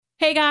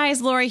Hey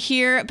guys, Lori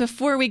here.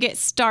 Before we get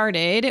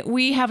started,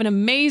 we have an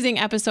amazing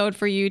episode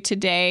for you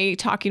today,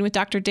 talking with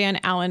Dr. Dan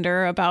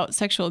Allender about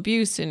sexual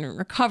abuse and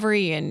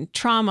recovery and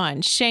trauma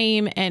and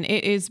shame, and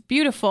it is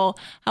beautiful.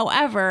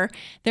 However,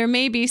 there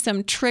may be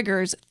some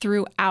triggers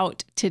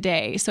throughout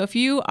today. So if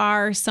you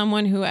are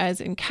someone who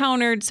has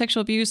encountered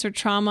sexual abuse or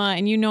trauma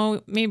and you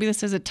know maybe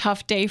this is a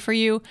tough day for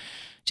you,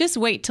 just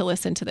wait to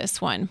listen to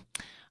this one.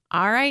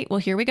 All right, well,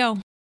 here we go.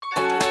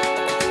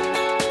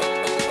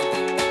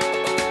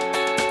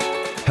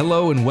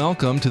 Hello and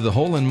welcome to the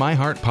Hole in My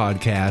Heart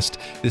podcast.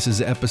 This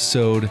is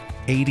episode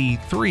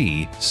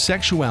 83,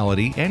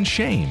 Sexuality and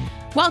Shame.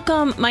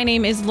 Welcome. My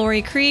name is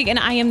Lori Krieg, and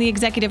I am the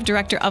Executive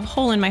Director of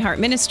Hole in My Heart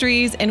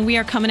Ministries, and we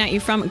are coming at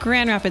you from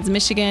Grand Rapids,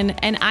 Michigan,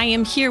 and I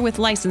am here with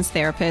licensed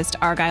therapist,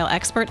 Argyle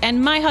expert,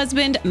 and my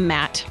husband,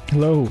 Matt.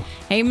 Hello.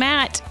 Hey,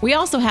 Matt. We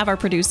also have our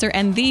producer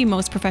and the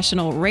most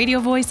professional radio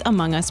voice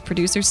among us,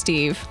 producer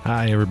Steve.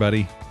 Hi,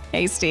 everybody.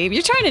 Hey, Steve,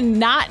 you're trying to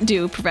not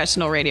do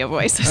professional radio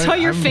voice. I saw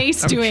your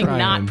face doing trying.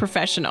 Not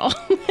professional.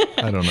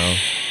 I don't know.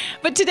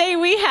 But today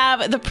we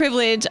have the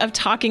privilege of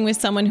talking with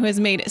someone who has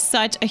made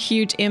such a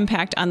huge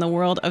impact on the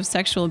world of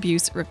sexual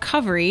abuse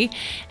recovery.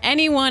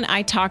 Anyone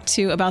I talk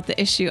to about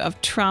the issue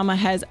of trauma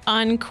has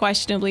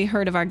unquestionably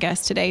heard of our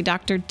guest today,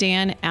 Dr.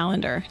 Dan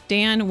Allender.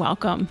 Dan,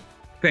 welcome.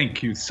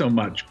 Thank you so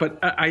much. But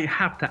I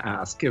have to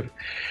ask, if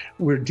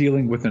we're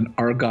dealing with an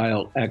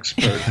Argyle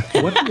expert,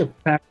 what's the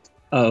effect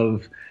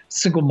of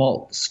single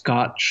malt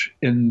Scotch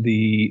in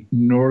the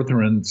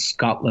northern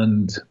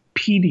Scotland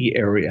peaty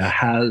area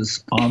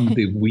has on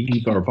the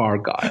weave of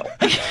Argyle?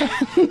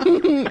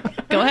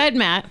 Go ahead,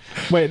 Matt.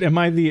 Wait,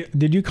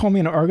 did you call me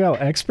an Argyle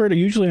expert?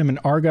 Usually I'm an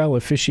Argyle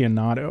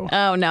aficionado.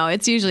 Oh, no,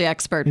 it's usually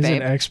expert, babe. Is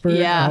it expert?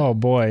 Yeah. Oh,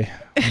 boy.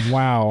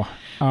 Wow.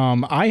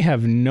 I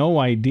have no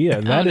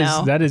idea.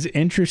 That is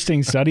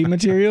interesting study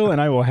material,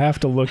 and I will have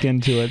to look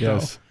into it,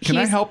 yes. Though. Can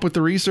I help with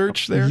the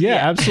research there? Yeah,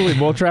 absolutely.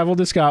 We'll travel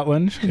to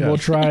Scotland. Yes. We'll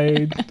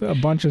try a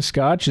bunch of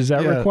Scotch. Is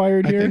that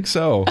required here? I think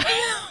so.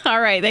 All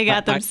right, they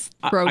got them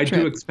road I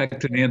trip. do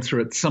expect an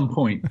answer at some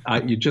point.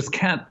 You just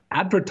can't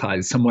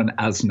advertise someone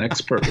as an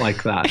expert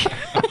like that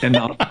and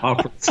not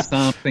offer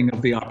something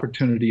of the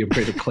opportunity of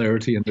greater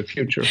clarity in the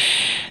future.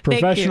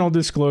 Professional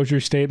disclosure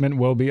statement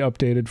will be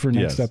updated for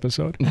next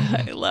episode.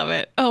 I love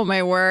it. Oh,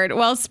 my word.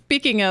 Well,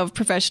 speaking of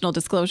professional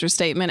disclosure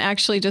statement,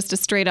 actually just a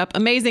straight up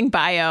amazing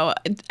bio.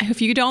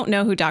 If you don't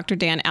know who Dr.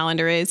 Dan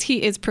Allender is,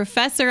 he is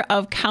professor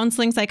of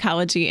counseling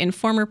psychology and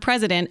former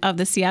president of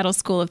the Seattle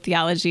School of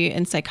Theology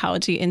and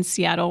Psychology in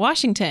Seattle,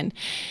 Washington.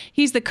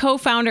 He's the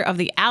co-founder of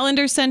the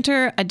Allender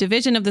Center, a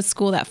division of the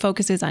school that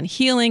focuses on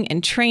healing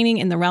and training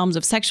in the realms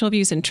of sexual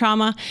abuse and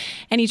trauma.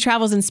 And he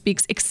travels and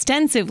speaks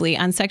extensively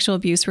on sexual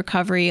abuse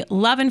recovery,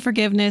 love and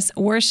forgiveness,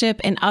 worship,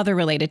 and other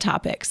related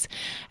topics.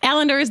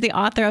 Allender is the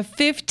author of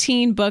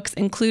 15 books,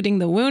 including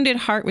The Wounded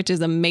Heart, which is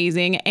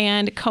amazing,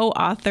 and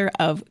co-author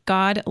of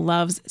God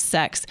Loves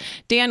Sex.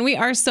 Dan, we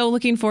are so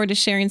looking forward to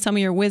sharing some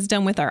of your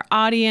wisdom with our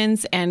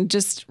audience and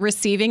just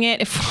receiving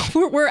it. If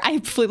I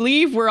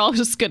believe we're all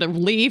just going to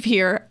leave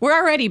here. We're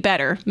already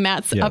better.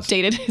 Matt's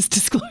updated his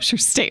disclosure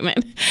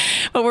statement,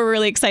 but we're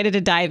really excited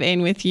to dive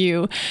in with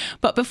you.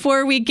 But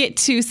before we get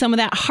to some of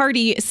that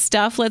hearty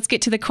stuff, let's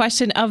get to the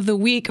question of the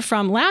week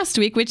from last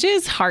week, which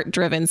is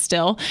heart-driven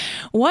still.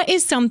 What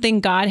is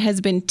something God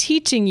has been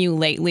teaching you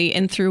lately,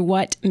 and through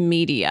what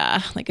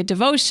media? Like a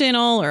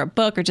devotional or a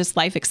book or just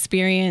life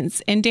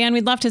experience? And Dan,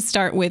 we'd love to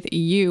start with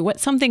you.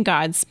 What's something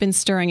God's been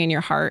stirring in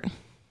your heart?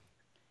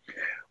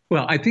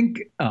 Well, I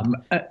think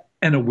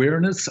an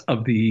awareness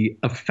of the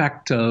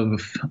effect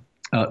of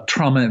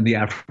trauma in the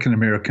African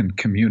American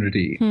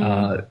community.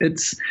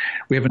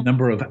 We have a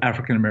number of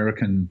African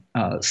American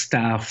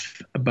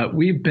staff, but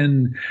we've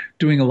been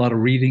doing a lot of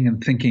reading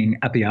and thinking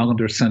at the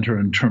Allender Center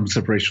in terms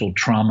of racial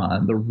trauma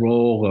and the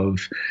role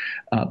of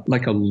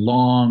like a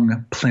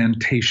long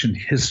plantation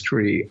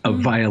history of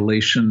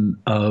violation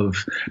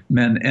of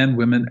men and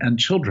women and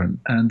children.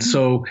 And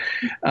so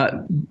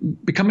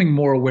becoming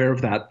more aware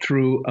of that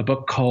through a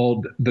book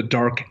called The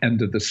Dark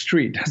End of the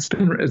Street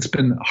it's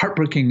been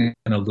heartbreaking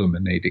and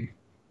illuminating.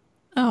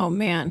 Oh,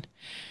 man.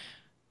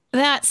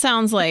 That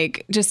sounds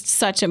like just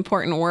such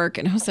important work.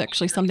 And it was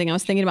actually something I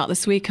was thinking about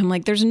this week. I'm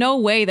like, there's no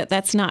way that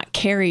that's not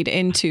carried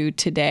into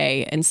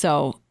today. And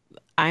so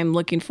I'm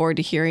looking forward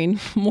to hearing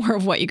more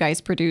of what you guys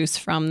produce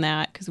from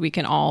that, because we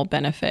can all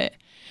benefit.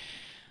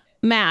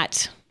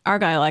 Matt,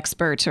 Argyle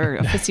expert or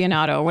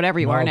aficionado, whatever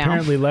you are now.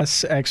 Apparently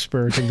less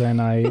expert than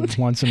I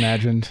once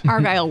imagined.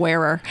 Argyle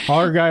wearer.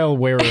 Argyle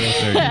wearer.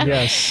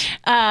 Yes.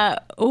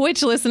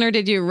 Which listener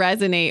did you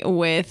resonate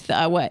with?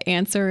 What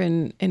answer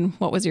and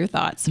what was your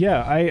thoughts?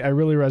 Yeah, I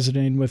really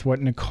resonated with what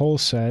Nicole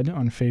said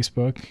on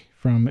Facebook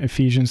from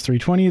Ephesians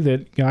 3:20,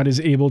 that God is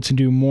able to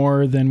do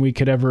more than we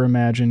could ever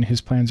imagine. His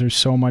plans are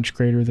so much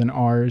greater than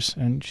ours.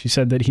 And she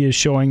said that he is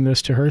showing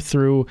this to her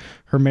through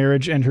her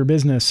marriage and her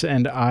business.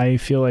 And I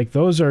feel like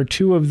those are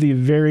two of the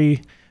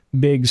very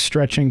big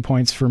stretching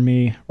points for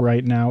me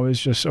right now is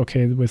just,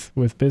 okay,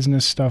 with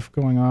business stuff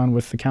going on,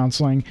 with the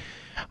counseling,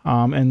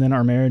 and then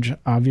our marriage.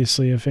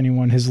 Obviously, if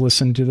anyone has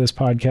listened to this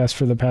podcast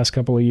for the past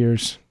couple of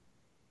years,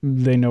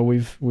 they know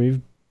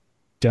we've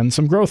done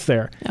some growth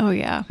there. Oh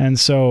yeah. And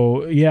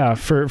so, yeah,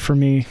 for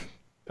me,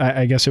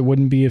 I guess it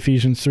wouldn't be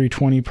Ephesians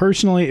 3:20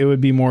 personally. It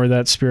would be more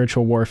that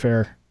spiritual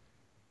warfare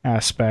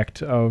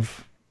aspect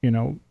of,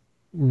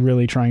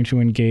 really trying to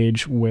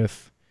engage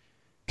with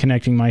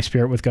connecting my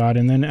spirit with God,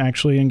 and then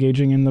actually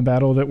engaging in the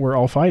battle that we're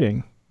all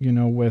fighting,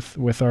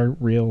 with our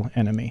real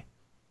enemy.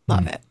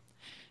 Love it.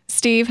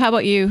 Steve, how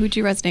about you? Who'd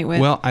you resonate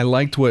with? Well, I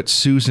liked what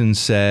Susan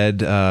said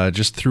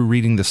just through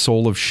reading The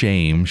Soul of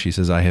Shame. She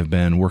says, I have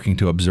been working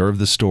to observe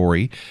the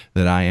story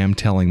that I am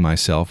telling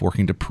myself,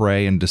 working to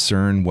pray and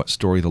discern what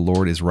story the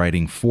Lord is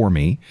writing for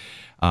me.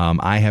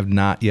 I have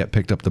not yet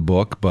picked up the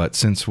book, but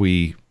since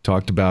we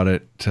talked about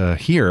it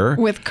here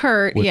with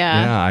Kurt,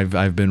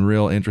 I've been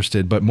real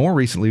interested. But more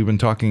recently, we've been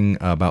talking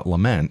about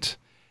lament,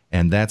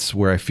 and that's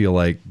where I feel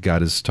like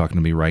God is talking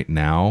to me right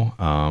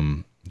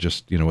now.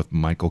 Just with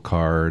Michael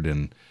Card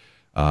and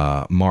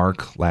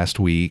Mark last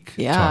week,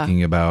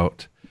 talking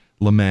about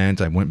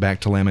lament. I went back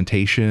to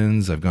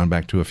Lamentations. I've gone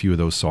back to a few of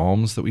those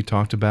Psalms that we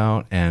talked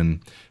about, and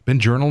been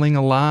journaling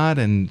a lot,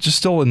 and just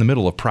still in the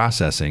middle of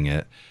processing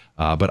it.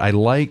 But I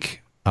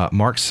like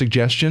Mark's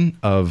suggestion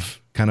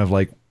of kind of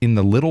like in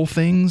the little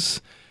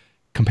things,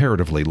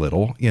 comparatively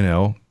little,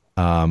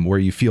 where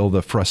you feel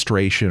the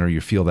frustration or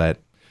you feel that,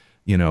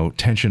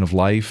 tension of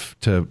life,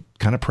 to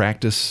kind of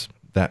practice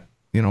that,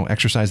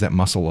 exercise that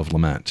muscle of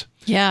lament.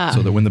 Yeah.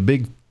 So that when the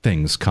big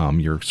things come,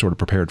 you're sort of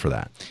prepared for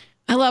that.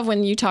 I love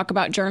when you talk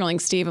about journaling,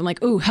 Steve. I'm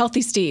like, ooh,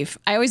 healthy Steve.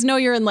 I always know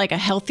you're in like a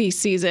healthy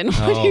season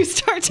when you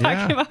start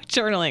talking about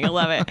journaling. I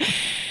love it.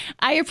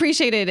 I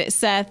appreciated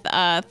Seth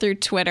through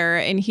Twitter,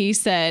 and he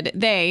said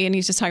and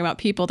he's just talking about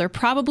people, they're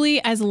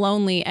probably as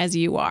lonely as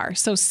you are.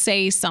 So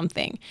say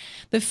something.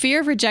 The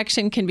fear of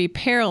rejection can be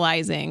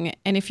paralyzing.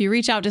 And if you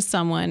reach out to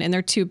someone and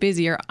they're too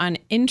busy or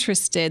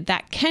uninterested,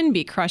 that can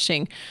be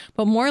crushing.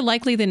 But more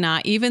likely than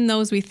not, even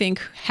those we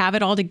think have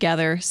it all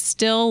together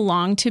still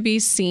long to be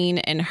seen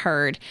and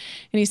heard.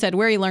 And he said,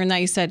 where he learned that,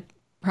 he said,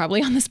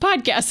 probably on this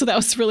podcast. So that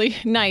was really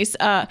nice.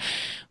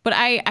 But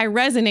I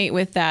resonate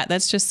with that.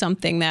 That's just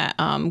something that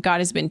God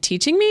has been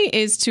teaching me,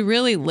 is to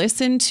really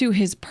listen to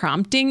his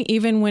prompting,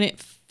 even when it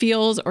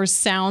feels or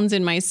sounds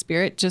in my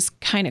spirit just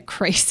kind of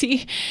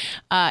crazy.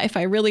 If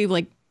I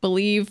really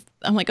believe,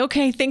 I'm like,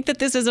 okay, think that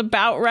this is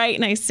about right,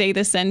 and I say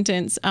the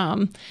sentence.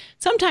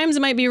 Sometimes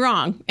it might be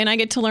wrong, and I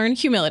get to learn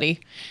humility.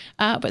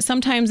 But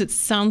sometimes it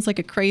sounds like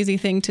a crazy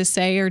thing to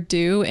say or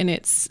do, and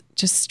it's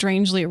just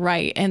strangely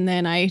right. And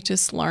then I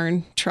just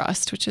learn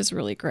trust, which is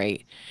really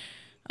great.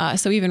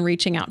 So even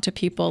reaching out to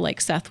people, like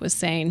Seth was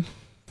saying.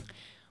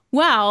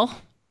 Well,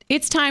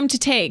 it's time to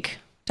take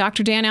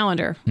Dr. Dan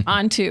Allender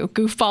onto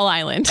Goofball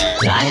Island.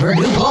 Time for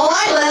Goofball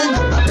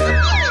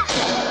Island!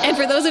 And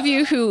for those of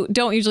you who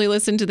don't usually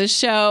listen to the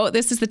show,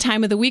 this is the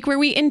time of the week where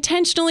we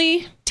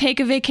intentionally take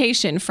a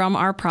vacation from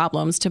our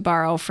problems, to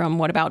borrow from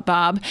What About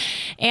Bob,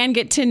 and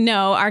get to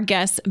know our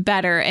guests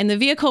better. And the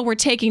vehicle we're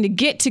taking to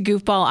get to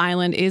Goofball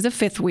Island is a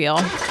fifth wheel.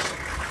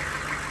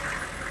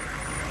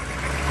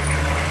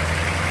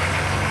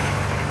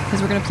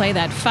 Because we're going to play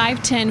that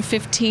 5, 10,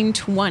 15,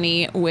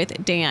 20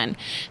 with Dan.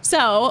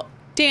 So,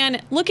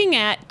 Dan, looking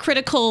at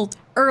critical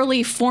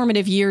early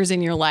formative years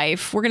in your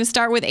life, we're going to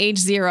start with age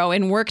 0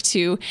 and work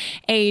to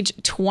age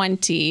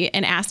 20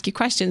 and ask you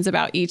questions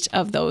about each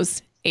of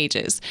those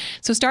ages.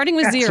 So starting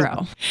with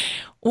 0,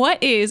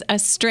 what is a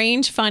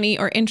strange, funny,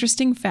 or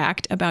interesting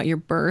fact about your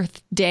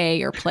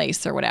birthday or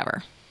place or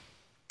whatever?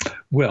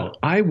 Well,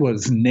 I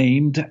was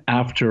named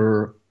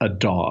after a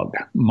dog.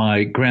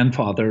 My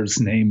grandfather's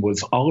name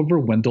was Oliver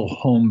Wendell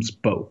Holmes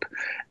Bope.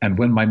 And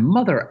when my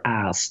mother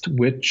asked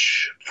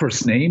which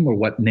first name or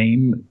what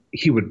name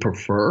he would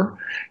prefer,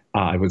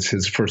 I was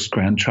his first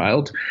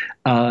grandchild,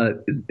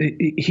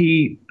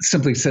 he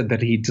simply said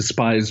that he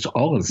despised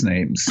all his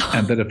names,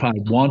 and that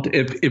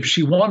if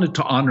she wanted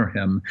to honor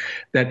him,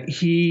 that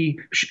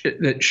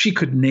she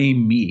could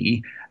name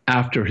me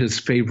after his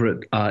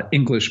favorite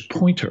English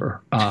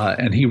pointer.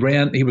 And he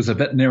was a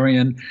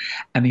veterinarian,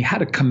 and he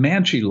had a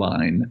Comanche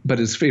line, but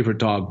his favorite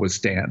dog was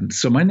Dan.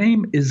 So my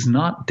name is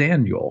not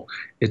Daniel,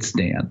 it's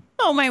Dan.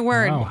 Oh, my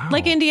word. Wow.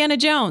 Like Indiana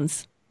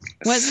Jones.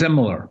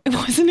 Similar.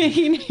 Wasn't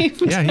he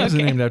named? Yeah, he was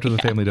named after the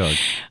family dog.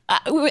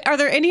 Are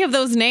there any of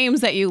those names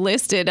that you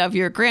listed of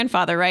your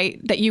grandfather, right,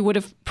 that you would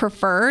have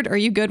preferred? Or are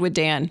you good with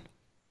Dan?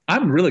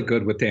 I'm really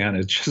good with Dan.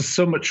 It's just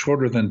so much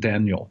shorter than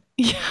Daniel.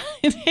 Yeah,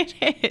 it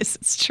is.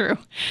 It's true.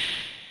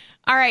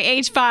 All right,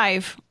 age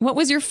 5. What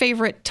was your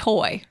favorite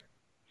toy?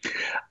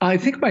 I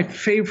think my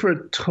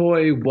favorite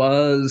toy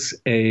was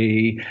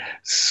a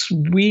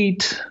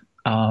sweet,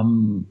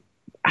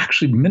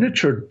 actually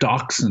miniature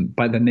dachshund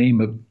by the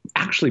name of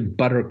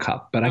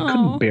Buttercup, but I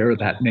couldn't bear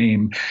that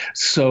name.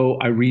 So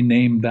I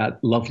renamed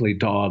that lovely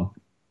dog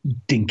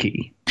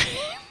Dinky.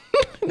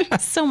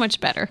 So much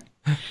better.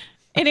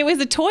 And it was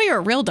a toy or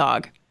a real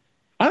dog?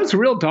 I was a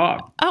real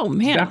dog. Oh,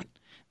 man.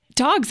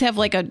 dogs have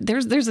like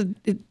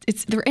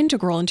they're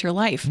integral into your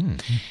life.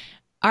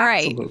 All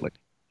right. Absolutely.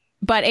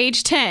 But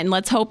age 10,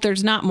 let's hope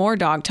there's not more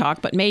dog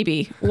talk, but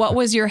maybe. What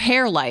was your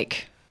hair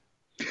like?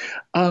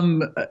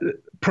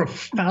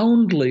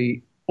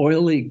 Profoundly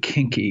oily,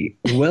 kinky,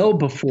 well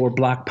before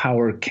Black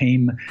Power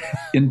came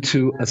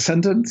into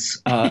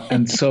ascendance.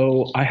 And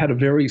so I had a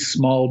very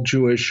small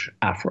Jewish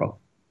afro.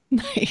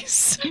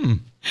 Nice.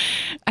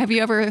 Have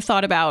you ever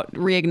thought about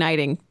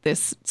reigniting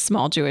this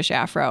small Jewish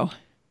afro?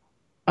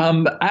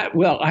 I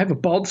have a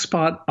bald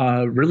spot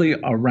really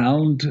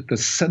around the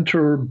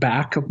center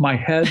back of my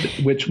head,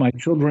 which my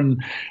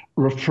children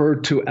refer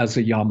to as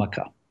a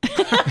yarmulke.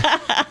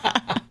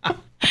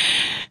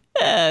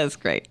 That's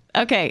great.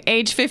 Okay,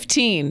 age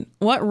 15.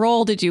 What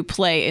role did you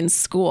play in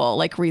school?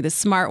 Like, were you the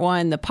smart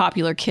one, the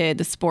popular kid,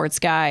 the sports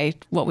guy?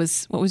 What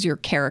was your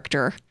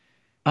character?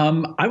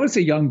 I was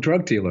a young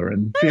drug dealer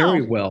and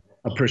very well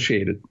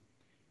appreciated.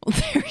 Well,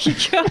 there you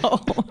go.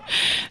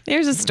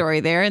 There's a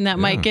story there, and that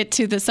might get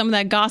to some of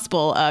that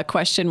gospel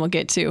question we'll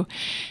get to.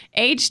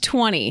 Age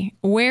 20,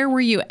 where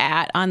were you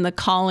at on the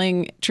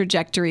calling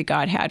trajectory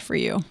God had for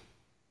you?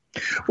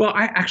 Well,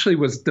 I actually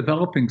was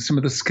developing some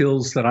of the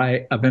skills that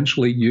I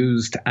eventually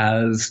used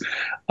as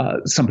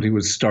somebody who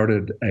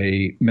started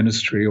a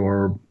ministry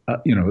or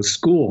a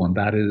school, and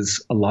that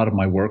is a lot of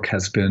my work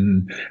has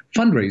been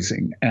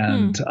fundraising.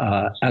 And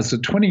as a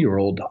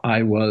 20-year-old,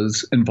 I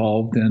was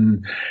involved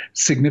in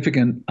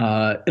significant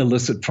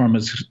illicit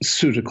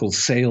pharmaceutical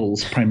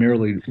sales,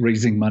 primarily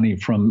raising money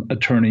from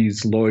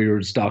attorneys,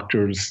 lawyers,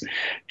 doctors,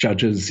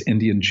 judges,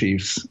 Indian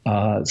chiefs.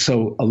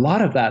 So a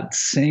lot of that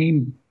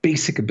same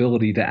basic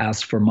ability to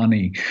ask for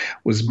money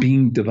was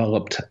being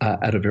developed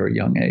at a very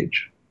young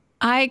age.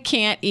 I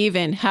can't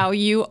even how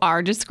you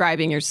are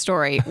describing your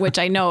story, which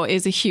I know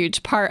is a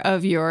huge part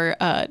of your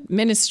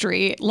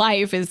ministry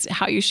life, is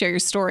how you share your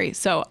story.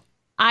 So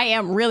I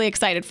am really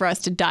excited for us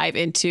to dive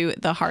into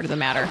the heart of the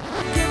matter.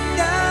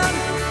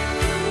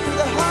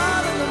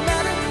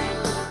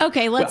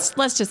 Okay, let's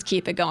just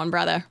keep it going,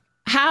 brother.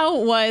 How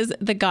was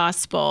the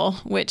gospel,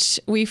 which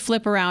we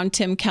flip around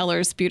Tim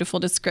Keller's beautiful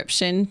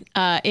description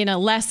in a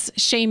less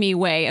shamey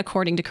way,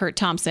 according to Kurt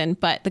Thompson,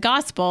 but the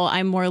gospel,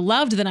 I'm more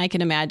loved than I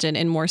can imagine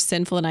and more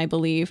sinful than I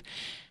believe.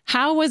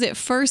 How was it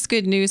first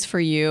good news for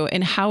you,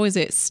 and how is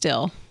it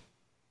still?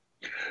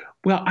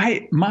 Well,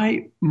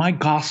 my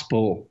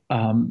gospel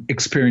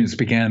experience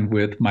began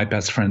with my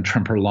best friend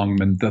Tremper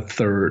Longman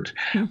III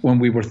when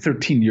we were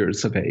 13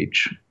 years of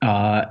age,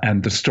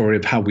 and the story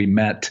of how we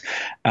met,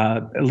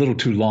 a little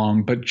too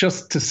long, but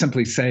just to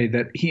simply say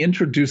that he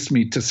introduced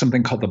me to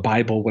something called the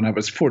Bible when I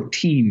was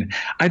 14.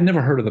 I'd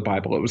never heard of the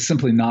Bible. It was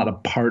simply not a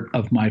part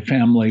of my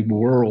family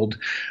world,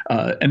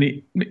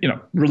 any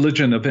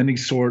religion of any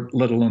sort,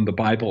 let alone the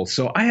Bible.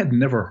 So I had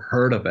never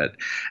heard of it,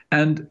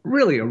 and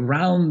really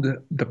around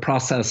the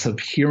process of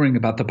hearing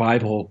about the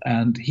Bible,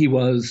 and he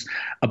was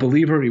a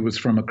believer. He was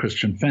from a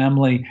Christian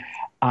family.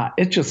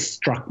 It just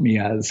struck me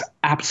as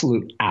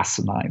absolute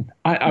asinine.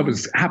 I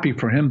was happy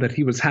for him that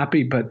he was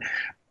happy, but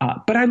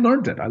I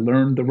learned it. I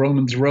learned the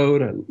Romans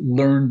Road. I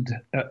learned,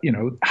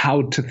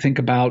 how to think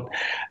about,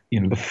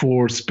 the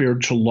 4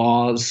 spiritual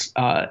laws,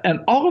 and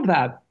all of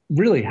that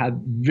really had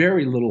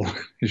very little,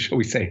 shall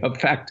we say,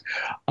 effect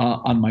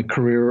on my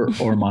career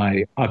or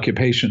my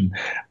occupation.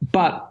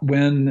 But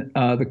when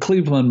the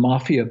Cleveland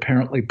Mafia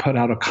apparently put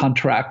out a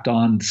contract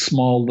on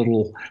small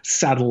little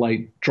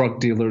satellite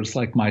drug dealers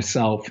like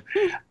myself,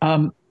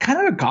 kind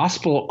of the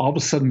gospel all of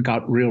a sudden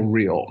got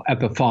real at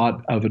the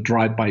thought of a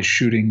drive-by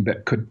shooting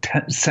that could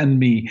send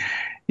me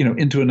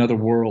into another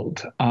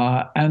world.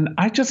 And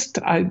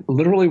I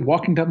literally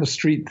walking down the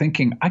street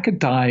thinking I could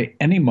die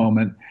any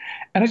moment.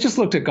 And I just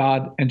looked at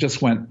God and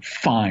just went,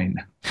 fine.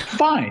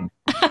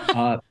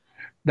 That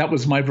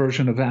was my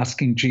version of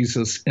asking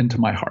Jesus into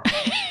my heart.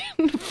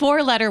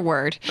 4-letter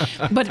word,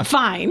 but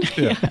fine.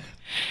 Yeah.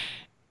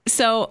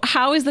 So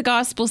how is the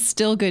gospel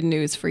still good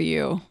news for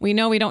you? We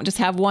know we don't just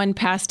have one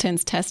past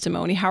tense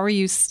testimony. How are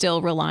you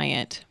still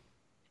reliant?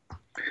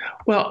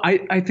 Well,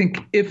 I think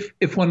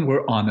if one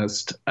were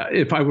honest,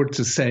 if I were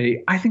to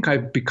say, I think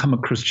I've become a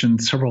Christian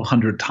several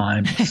hundred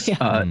times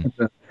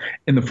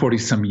in the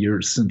 40-some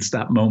years since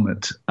that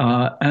moment.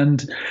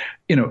 And,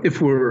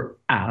 if we're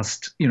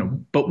asked,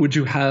 but would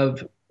you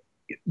have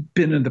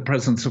been in the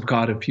presence of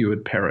God if you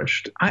had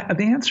perished?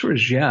 The answer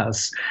is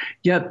yes.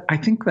 Yet I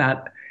think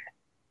that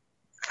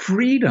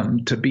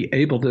freedom to be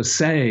able to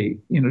say,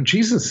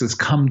 Jesus has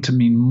come to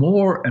mean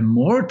more and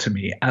more to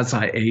me as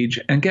I age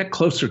and get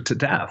closer to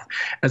death,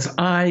 as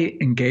I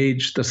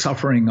engage the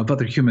suffering of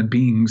other human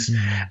beings,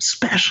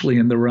 especially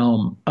in the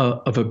realm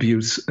of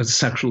abuse,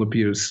 sexual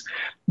abuse.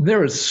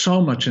 There is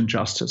so much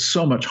injustice,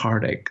 so much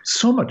heartache,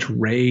 so much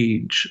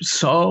rage,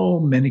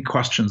 so many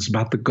questions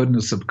about the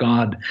goodness of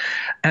God.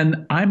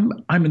 And I'm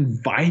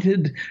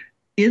invited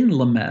in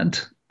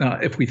lament.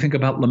 If we think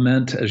about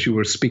lament, as you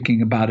were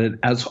speaking about it,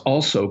 as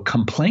also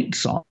complaint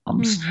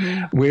psalms,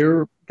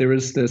 where there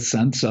is this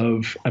sense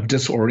of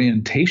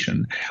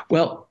disorientation.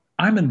 Well,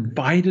 I'm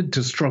invited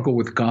to struggle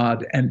with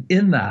God. And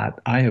in that,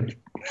 I have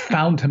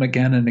found him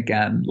again and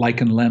again,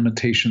 like in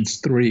Lamentations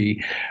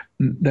 3,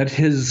 that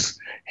his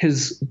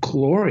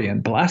glory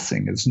and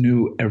blessing is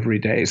new every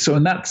day. So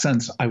in that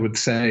sense, I would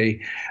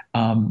say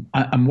I'm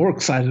more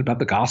excited about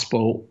the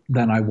gospel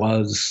than I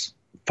was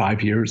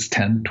 5 years,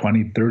 10,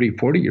 20, 30,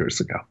 40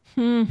 years ago.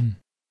 All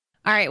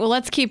right, well,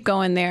 let's keep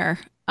going there.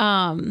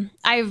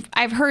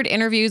 I've heard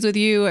interviews with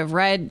you. I've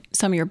read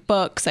some of your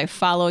books. I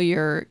follow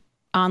your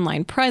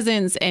online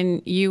presence,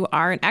 and you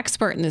are an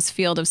expert in this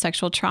field of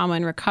sexual trauma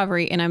and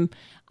recovery. And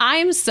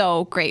I'm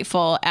so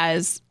grateful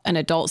as an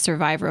adult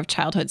survivor of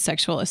childhood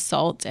sexual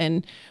assault.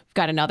 And we've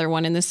got another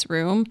one in this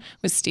room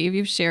with Steve.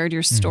 You've shared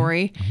your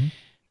story.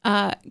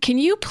 Can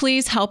you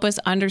please help us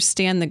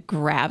understand the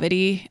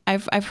gravity?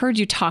 I've heard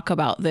you talk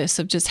about this,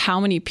 of just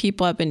how many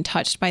people have been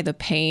touched by the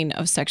pain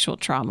of sexual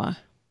trauma.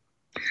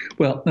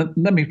 Well,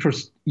 let me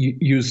first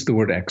use the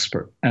word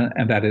expert,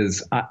 and that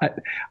is,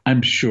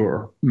 I'm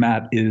sure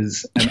Matt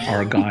is an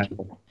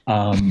Argyle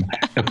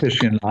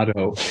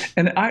aficionado.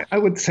 And I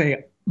would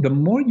say the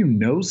more you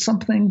know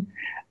something,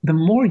 the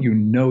more you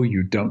know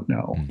you don't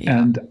know. Yeah.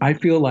 And I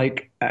feel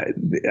like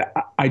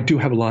I do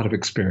have a lot of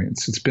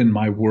experience. It's been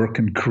my work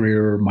and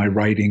career, my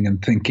writing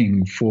and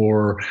thinking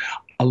for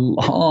a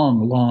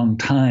long, long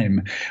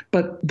time.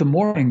 But the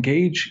more I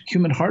engage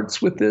human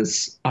hearts with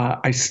this,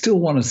 I still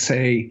want to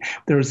say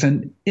there's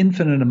an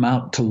infinite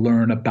amount to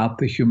learn about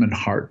the human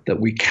heart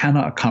that we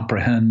cannot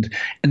comprehend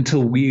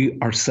until we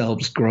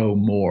ourselves grow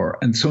more.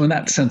 And so in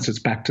that sense, it's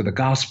back to the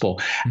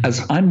gospel.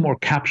 As I'm more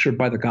captured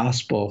by the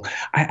gospel,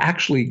 I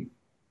actually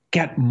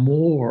get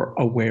more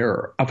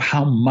aware of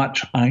how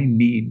much I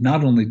need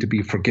not only to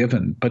be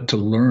forgiven, but to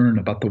learn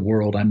about the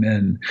world I'm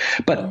in.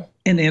 But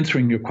in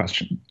answering your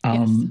question,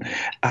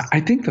 I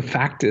think the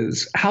fact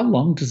is, how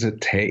long does it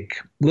take,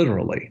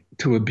 literally,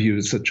 to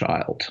abuse a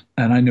child?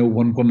 And I know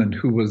one woman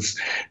who was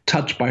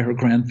touched by her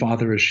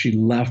grandfather as she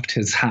left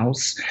his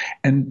house,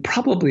 and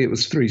probably it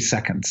was 3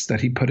 seconds that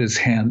he put his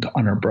hand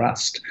on her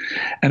breast.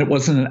 And it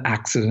wasn't an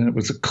accident. It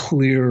was a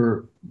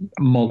clear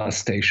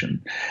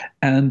molestation.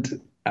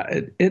 And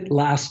it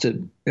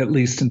lasted, at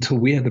least until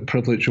we had the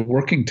privilege of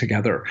working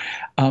together.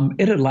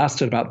 It had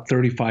lasted about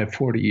 35,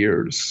 40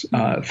 years,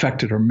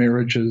 affected her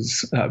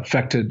marriages,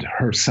 affected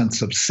her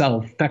sense of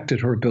self, affected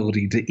her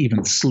ability to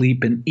even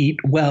sleep and eat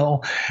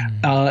well.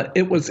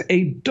 It was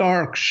a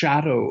dark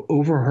shadow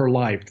over her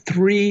life,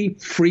 3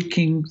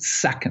 freaking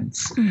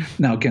seconds.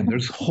 Now, again,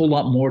 there's a whole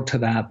lot more to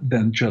that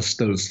than just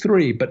those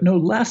 3, but no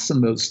less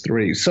than those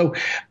 3. So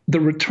the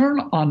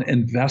return on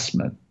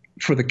investment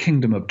for the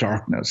kingdom of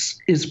darkness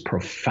is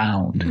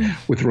profound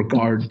with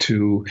regard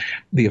to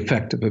the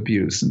effect of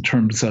abuse in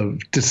terms of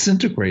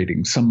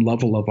disintegrating some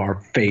level of our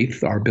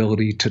faith, our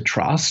ability to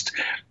trust,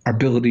 our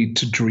ability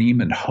to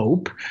dream and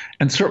hope,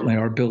 and certainly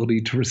our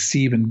ability to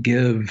receive and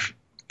give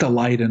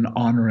delight and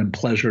honor and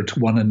pleasure to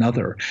one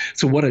another.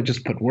 So what I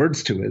just put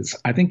words to is,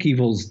 I think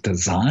evil's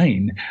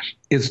design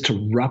is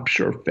to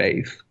rupture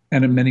faith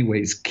and in many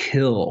ways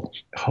kill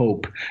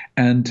hope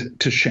and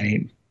to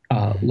shame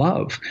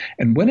love.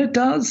 And when it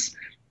does,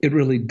 it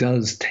really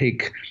does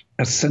take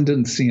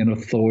ascendancy and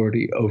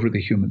authority over the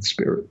human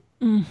spirit.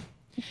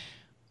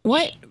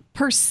 What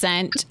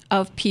percent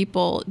of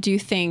people do you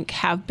think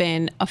have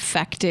been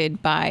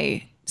affected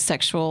by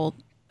sexual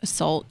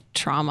assault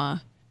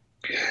trauma?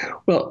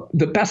 Well,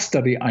 the best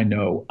study I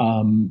know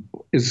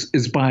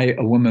is by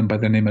a woman by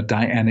the name of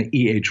Diana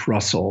E.H.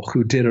 Russell,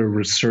 who did a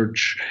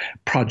research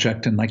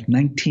project in like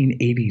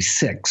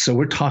 1986. So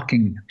we're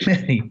talking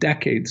many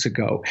decades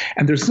ago.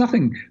 And there's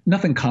nothing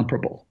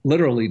comparable,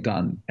 literally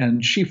done.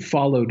 And she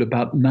followed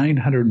about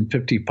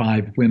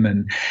 955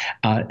 women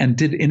and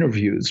did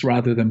interviews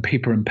rather than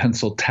paper and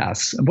pencil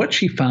tests. And what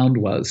she found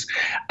was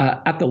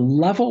at the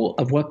level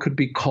of what could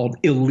be called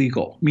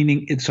illegal,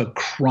 meaning it's a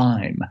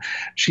crime,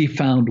 she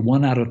found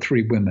 1 out of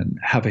 3 women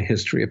have a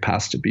history of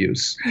past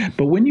abuse.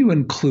 But when you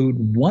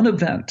include one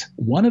event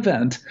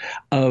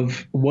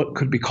of what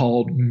could be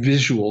called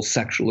visual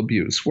sexual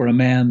abuse, where a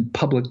man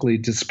publicly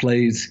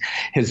displays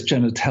his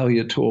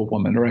genitalia to a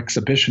woman, or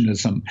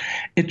exhibitionism,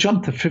 it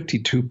jumped to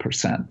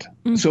 52%.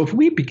 So if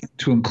we begin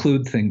to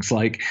include things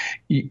like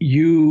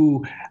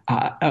your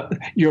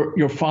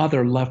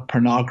father left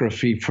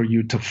pornography for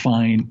you to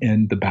find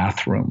in the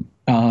bathroom,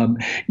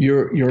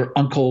 your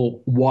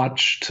uncle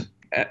watched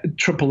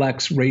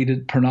XXX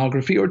rated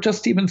pornography, or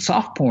just even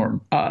soft porn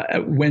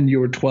when you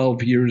were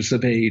 12 years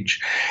of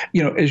age.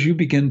 You know, as you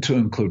begin to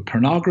include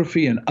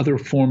pornography and other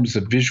forms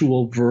of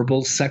visual,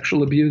 verbal,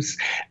 sexual abuse,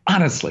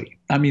 honestly,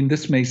 I mean,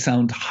 this may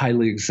sound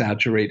highly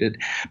exaggerated,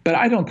 but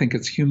I don't think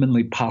it's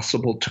humanly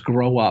possible to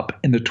grow up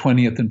in the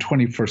 20th and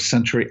 21st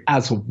century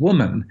as a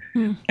woman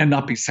and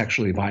not be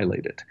sexually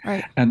violated.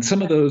 Right. And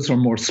some of those are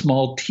more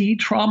small T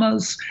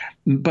traumas,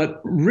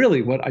 but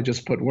really what I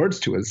just put words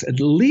to is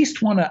at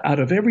least 1 out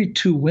of every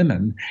 2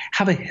 women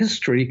have a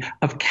history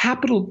of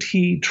capital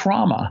T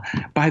trauma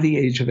by the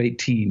age of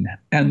 18.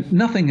 And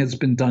nothing has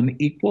been done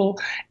equal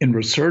in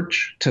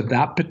research to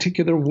that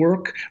particular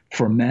work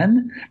for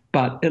men.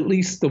 but at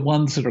least the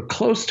ones that are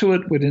close to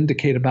it would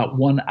indicate about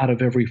 1 out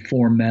of every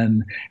 4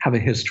 men have a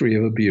history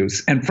of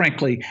abuse. And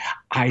frankly,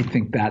 I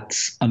think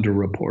that's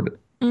underreported.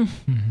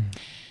 Mm-hmm.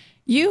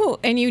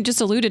 You just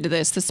alluded to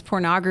this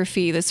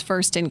pornography, this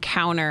first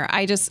encounter.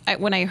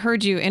 When I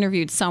heard you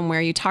interviewed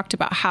somewhere, you talked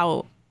about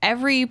how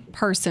every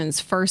person's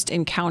first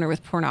encounter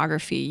with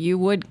pornography you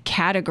would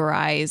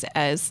categorize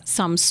as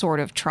some sort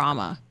of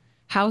trauma.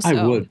 How so?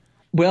 I would.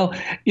 Well,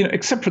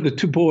 except for the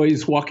 2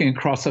 boys walking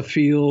across a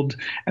field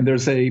and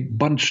there's a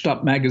bunched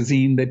up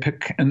magazine they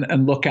pick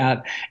and look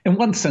at. In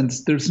one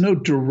sense, there's no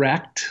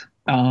direct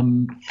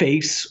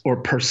face or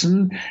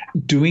person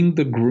doing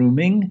the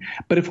grooming.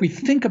 But if we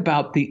think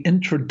about the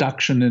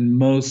introduction in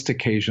most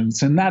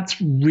occasions, and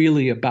that's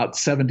really about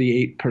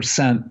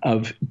 78%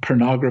 of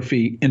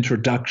pornography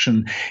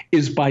introduction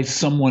is by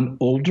someone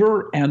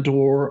older and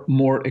or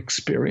more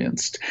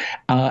experienced.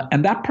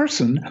 And that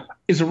person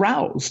is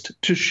aroused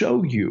to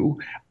show you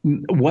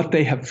what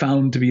they have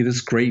found to be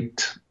this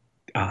great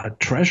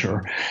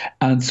treasure.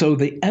 And so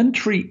the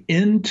entry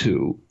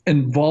into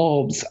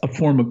involves a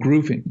form of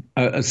grooving,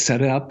 a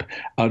setup,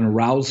 an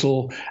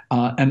arousal,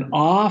 and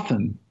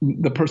often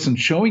the person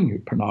showing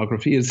you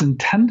pornography is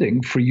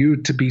intending for you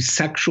to be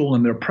sexual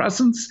in their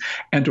presence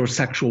and or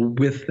sexual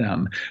with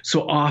them.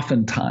 So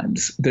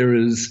oftentimes there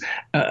is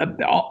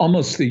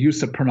almost the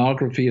use of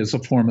pornography as a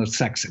form of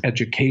sex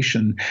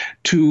education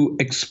to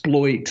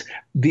exploit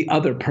the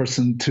other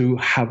person to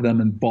have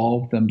them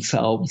involve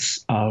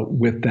themselves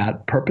with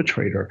that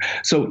perpetrator.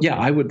 So yeah,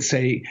 I would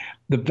say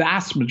the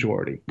vast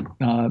majority,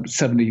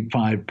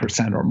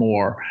 75% or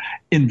more,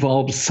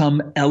 involves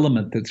some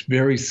element that's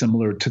very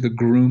similar to the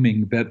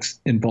grooming that's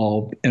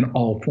involved in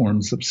all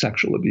forms of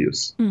sexual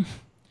abuse. Mm.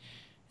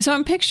 So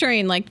I'm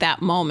picturing like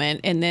that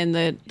moment, and then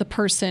the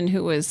person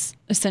who was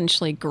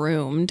essentially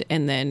groomed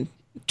and then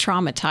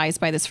traumatized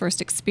by this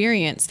first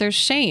experience, there's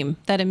shame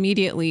that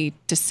immediately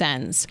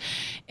descends.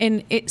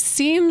 And it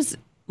seems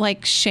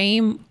like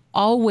shame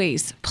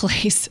always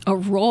plays a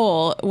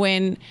role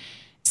when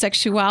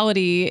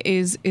sexuality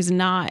is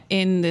not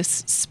in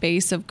this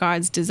space of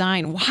God's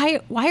design.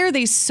 Why are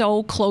they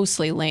so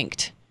closely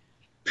linked?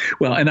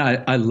 Well, and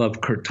I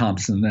love Kurt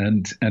Thompson,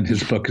 and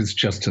his book is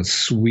just a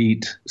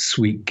sweet,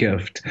 sweet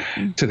gift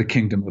to the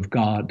kingdom of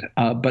God.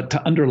 But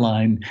to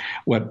underline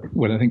what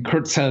I think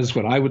Kurt says,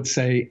 what I would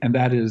say, and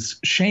that is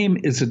shame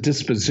is a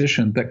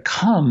disposition that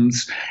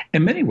comes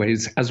in many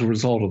ways as a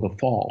result of the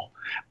fall.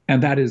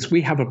 And that is,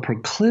 we have a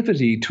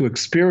proclivity to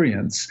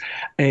experience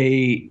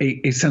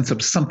a sense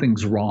of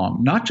something's wrong.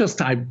 Not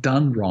just I've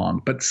done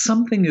wrong, but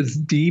something is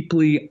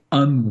deeply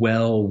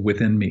unwell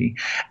within me.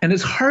 And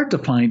it's hard to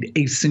find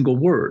a single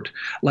word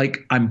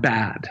like I'm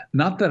bad.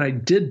 Not that I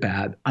did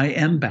bad, I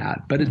am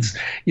bad. But it's,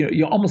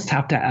 you almost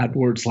have to add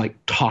words like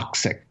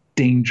toxic,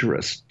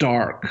 dangerous,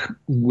 dark,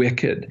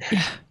 wicked,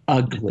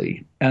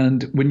 ugly.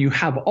 And when you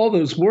have all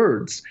those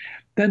words,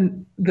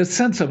 then the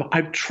sense of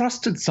I've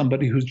trusted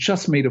somebody who's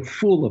just made a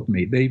fool of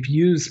me. They've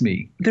used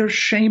me. There's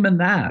shame in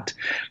that.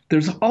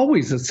 There's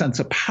always a sense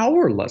of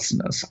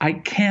powerlessness. I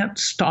can't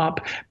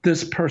stop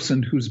this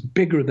person who's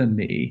bigger than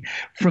me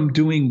from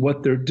doing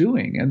what they're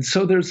doing. And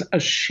so there's a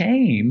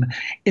shame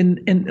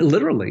in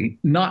literally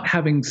not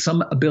having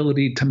some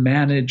ability to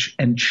manage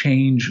and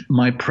change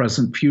my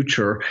present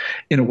future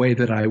in a way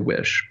that I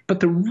wish. But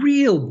the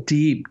real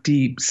deep,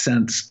 deep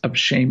sense of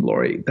shame,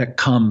 Lori, that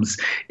comes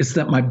is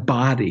that my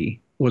body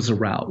was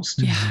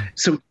aroused. Yeah.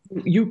 So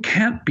you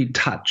can't be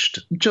touched,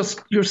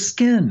 just your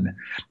skin.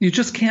 You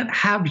just can't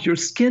have your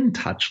skin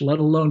touched, let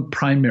alone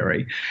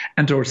primary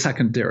and or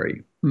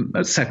secondary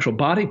sexual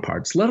body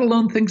parts, let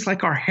alone things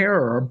like our hair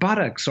or our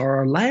buttocks or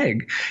our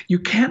leg. You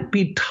can't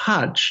be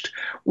touched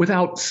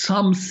without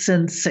some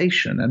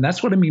sensation. And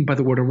that's what I mean by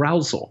the word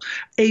arousal.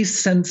 A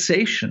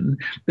sensation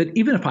that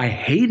even if I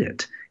hate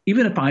it,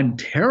 even if I'm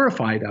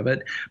terrified of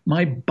it,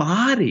 my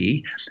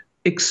body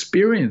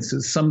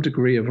experiences some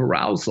degree of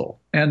arousal.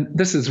 And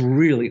this is a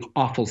really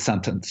awful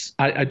sentence.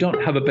 I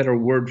don't have a better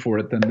word for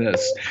it than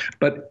this.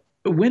 But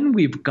when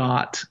we've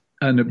got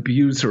an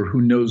abuser who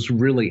knows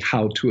really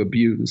how to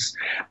abuse,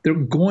 they're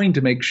going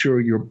to make sure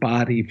your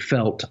body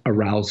felt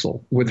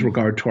arousal with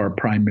regard to our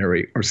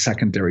primary or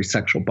secondary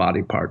sexual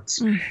body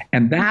parts.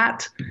 And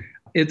that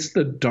it's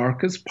the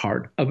darkest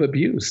part of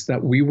abuse,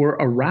 that we were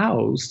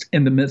aroused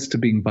in the midst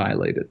of being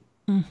violated.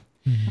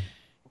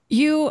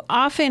 You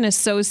often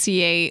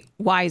associate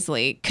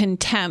wisely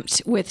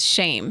contempt with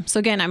shame. So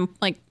again, I'm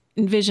like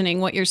envisioning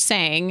what you're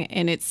saying,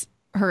 and it's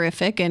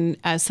horrific. And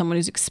as someone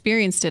who's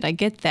experienced it, I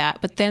get that.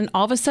 But then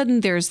all of a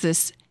sudden there's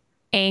this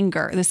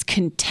anger, this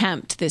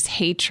contempt, this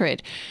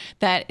hatred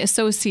that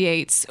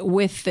associates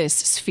with this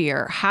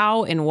sphere.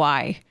 How and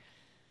why?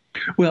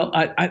 Well,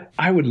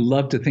 I would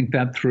love to think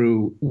that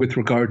through with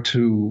regard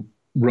to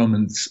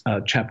Romans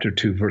chapter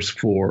 2, verse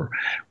 4,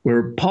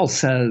 where Paul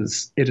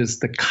says it is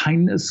the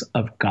kindness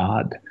of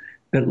God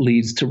that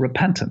leads to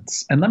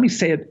repentance. And let me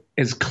say it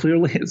as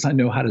clearly as I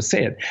know how to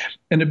say it.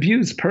 An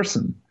abused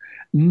person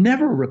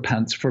never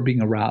repents for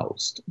being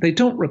aroused. They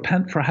don't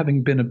repent for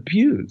having been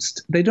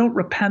abused. They don't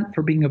repent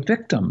for being a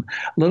victim,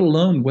 let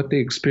alone what they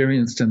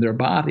experienced in their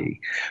body.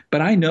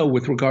 But I know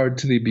with regard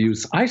to the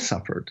abuse I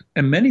suffered,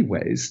 in many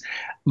ways,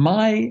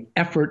 my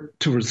effort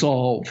to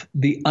resolve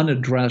the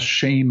unaddressed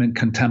shame and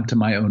contempt in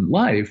my own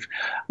life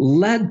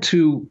led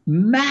to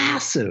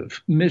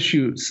massive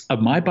misuse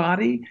of my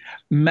body,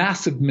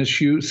 massive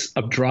misuse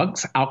of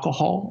drugs,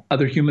 alcohol,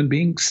 other human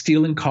beings,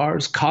 stealing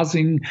cars,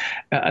 causing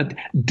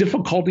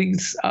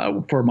difficulties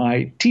for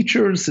my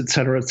teachers, et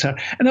cetera, et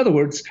cetera. In other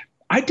words,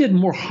 I did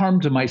more harm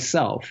to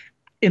myself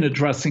in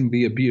addressing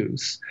the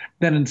abuse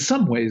than in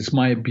some ways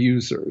my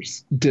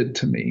abusers did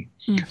to me.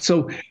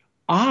 So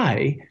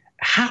I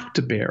have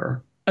to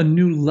bear a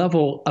new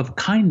level of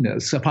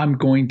kindness if I'm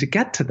going to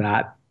get to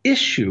that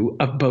issue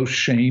of both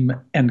shame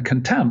and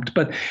contempt.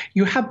 But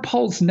you have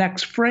Paul's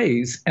next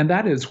phrase, and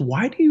that is,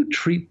 why do you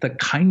treat the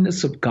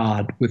kindness of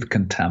God with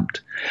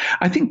contempt?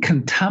 I think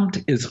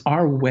contempt is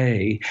our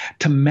way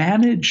to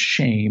manage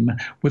shame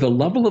with a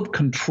level of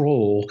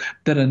control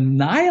that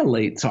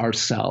annihilates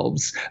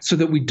ourselves so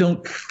that we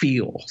don't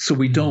feel, so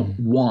we don't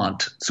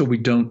want, so we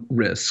don't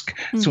risk.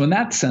 So in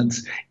that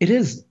sense, it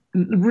is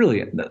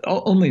really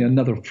only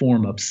another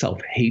form of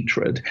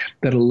self-hatred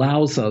that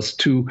allows us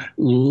to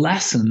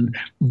lessen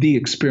the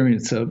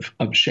experience of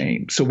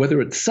shame. So whether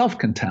it's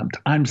self-contempt,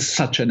 I'm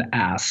such an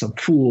ass, a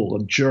fool,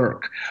 a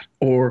jerk,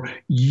 or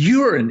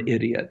you're an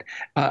idiot,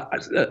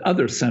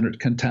 other-centered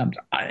contempt,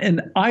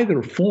 in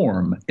either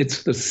form,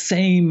 it's the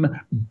same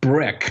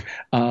brick,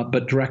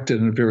 but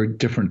directed in a very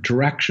different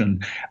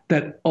direction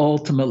that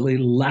ultimately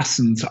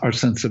lessens our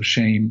sense of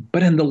shame.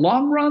 But in the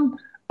long run,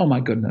 oh my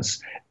goodness,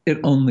 it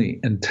only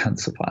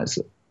intensifies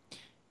it.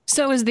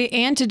 So is the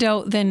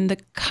antidote then the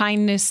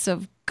kindness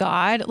of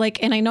God?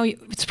 Like, and I know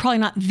it's probably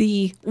not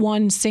the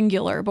one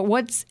singular, but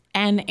what's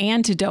an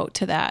antidote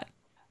to that?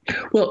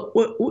 Well,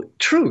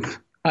 truth.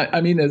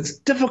 I mean, as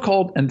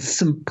difficult and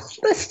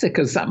simplistic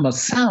as that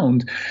must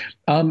sound,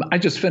 I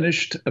just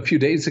finished a few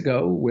days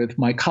ago with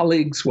my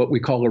colleagues what we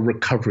call a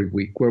recovery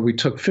week, where we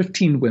took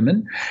 15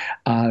 women,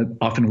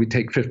 often we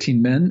take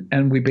 15 men,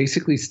 and we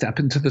basically step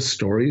into the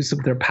stories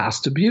of their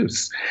past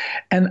abuse.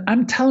 And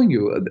I'm telling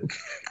you,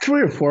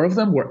 3 or 4 of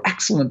them were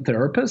excellent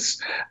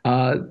therapists.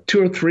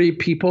 2 or 3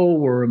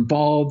 people were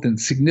involved in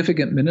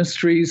significant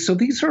ministries. So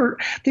these are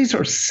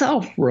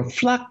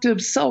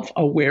self-reflective,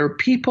 self-aware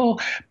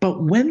people.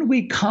 But when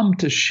we come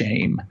to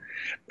shame,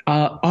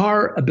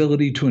 our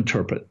ability to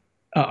interpret,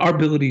 our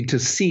ability to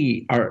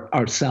see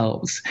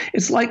ourselves.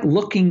 It's like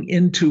looking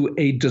into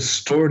a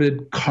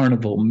distorted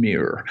carnival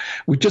mirror.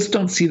 We just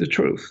don't see the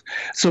truth.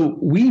 So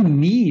we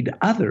need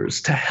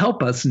others to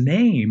help us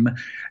name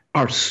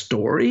our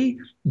story,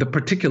 the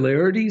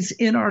particularities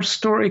in our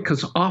story,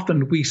 because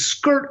often we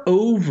skirt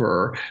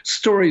over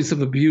stories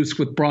of abuse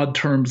with broad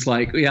terms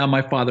like, yeah,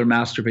 my father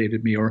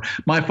masturbated me, or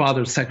my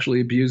father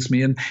sexually abused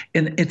me. And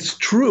it's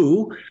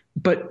true,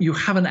 but you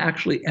haven't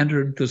actually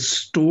entered the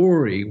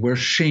story where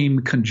shame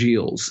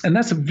congeals. And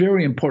that's a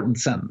very important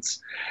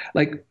sentence.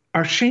 Like,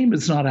 our shame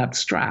is not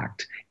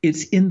abstract.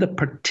 It's in the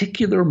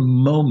particular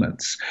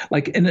moments.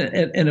 Like in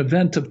an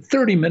event of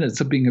 30 minutes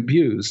of being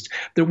abused,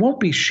 there won't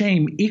be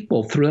shame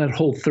equal through that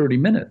whole 30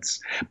 minutes.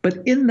 But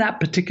in that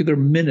particular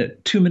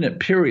minute,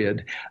 2-minute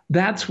period,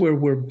 that's where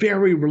we're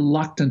very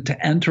reluctant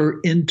to enter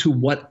into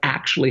what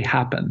actually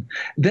happened.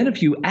 Then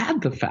if you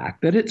add the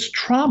fact that it's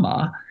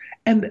trauma,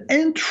 and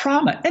in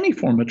trauma, any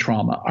form of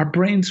trauma, our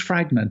brain's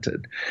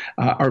fragmented.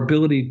 Our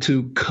ability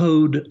to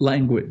code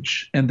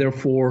language and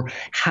therefore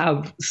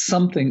have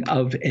something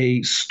of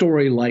a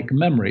story-like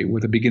memory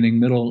with a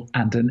beginning, middle,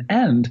 and an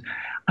end,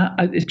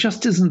 it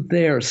just isn't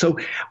there. So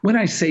when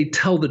I say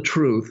tell the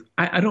truth,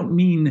 I don't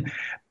mean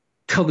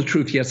tell the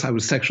truth, yes, I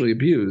was sexually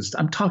abused.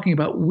 I'm talking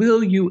about,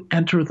 will you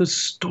enter the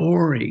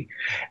story,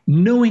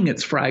 knowing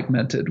it's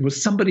fragmented, with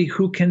somebody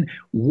who can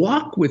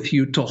walk with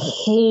you to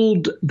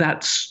hold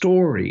that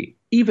story,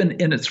 even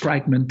in its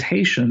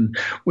fragmentation,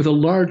 with a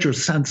larger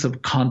sense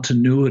of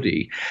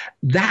continuity.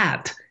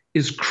 That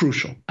is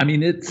crucial.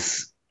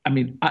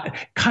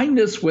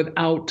 Kindness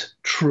without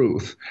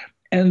truth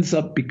ends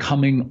up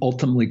becoming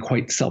ultimately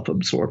quite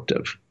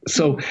self-absorptive.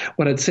 So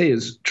what I'd say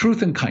is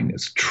truth and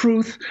kindness.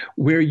 Truth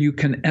where you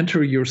can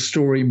enter your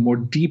story more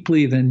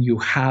deeply than you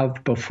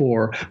have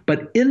before.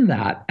 But in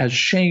that, as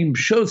shame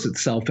shows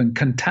itself and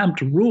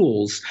contempt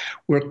rules,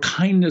 where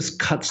kindness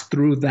cuts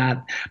through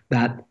that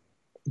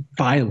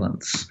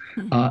violence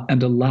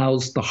and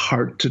allows the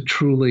heart to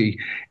truly,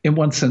 in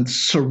one sense,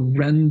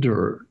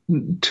 surrender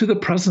to the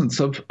presence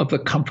of the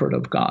comfort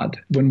of God.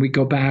 When we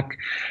go back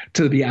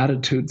to the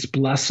Beatitudes,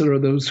 blessed are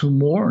those who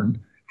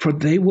mourn, for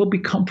they will be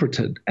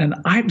comforted. And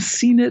I've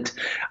seen it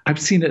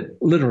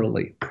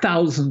literally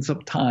thousands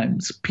of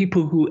times.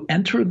 People who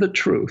enter the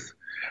truth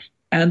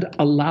and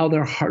allow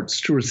their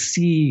hearts to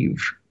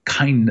receive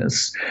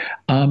kindness.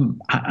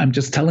 I'm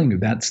just telling you,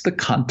 that's the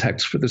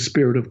context for the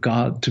Spirit of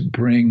God to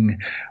bring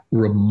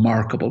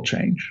remarkable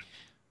change.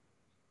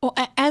 Well,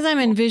 as I'm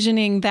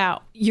envisioning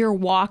that you're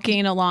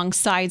walking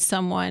alongside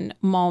someone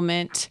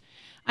moment,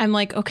 I'm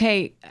like,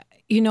 okay,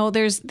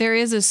 there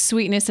is a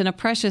sweetness and a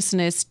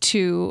preciousness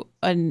to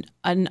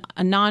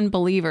a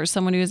non-believer,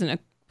 someone who isn't a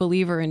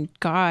believer in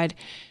God,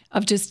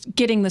 of just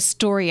getting the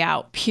story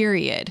out,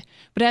 period.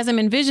 But as I'm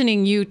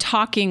envisioning you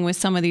talking with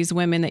some of these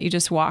women that you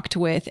just walked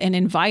with and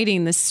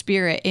inviting the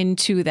Spirit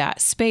into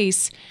that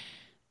space,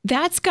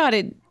 that's got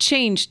to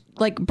change,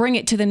 like bring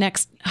it to the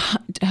next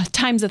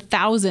times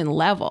 1,000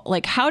 level.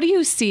 Like, how do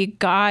you see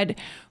God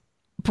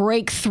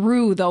break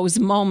through those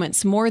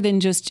moments more than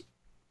just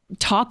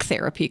talk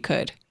therapy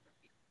could?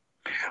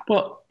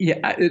 Well,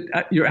 yeah,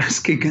 you're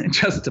asking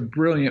just a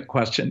brilliant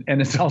question.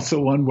 And it's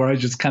also one where I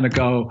just kind of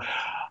go,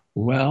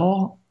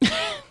 well,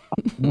 I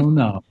don't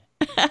know.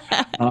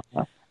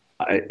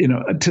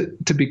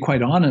 To be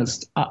quite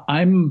honest,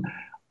 I'm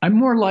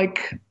more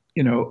like,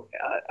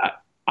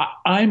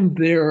 I'm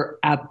there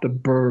at the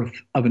birth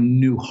of a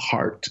new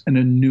heart and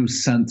a new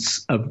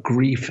sense of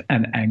grief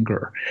and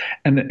anger.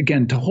 And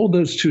again, to hold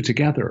those two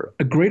together,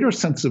 a greater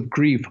sense of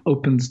grief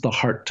opens the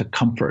heart to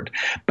comfort.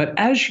 But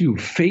as you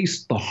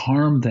face the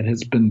harm that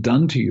has been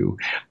done to you,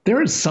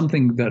 there is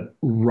something that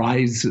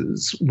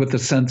rises with a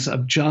sense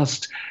of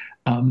just,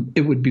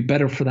 it would be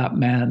better for that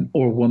man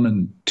or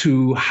woman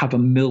to have a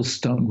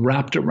millstone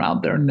wrapped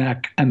around their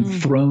neck and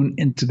thrown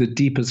into the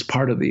deepest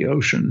part of the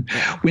ocean.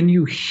 When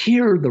you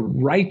hear the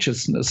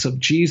righteousness of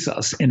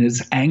Jesus in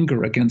his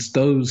anger against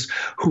those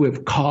who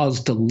have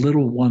caused a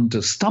little one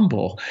to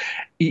stumble,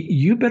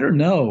 you better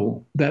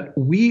know that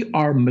we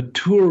are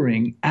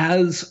maturing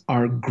as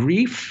our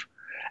grief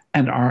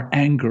and our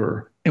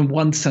anger, in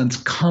one sense,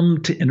 come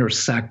to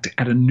intersect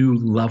at a new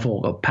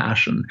level of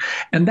passion.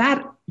 And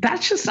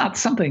that's just not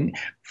something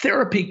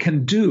therapy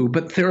can do,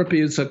 but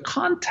therapy is a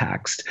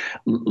context,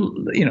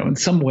 in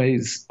some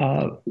ways,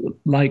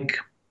 like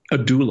a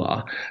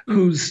doula,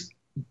 who's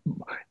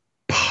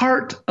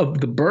part of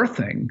the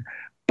birthing.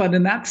 But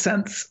in that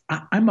sense,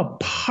 I'm a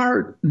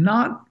part,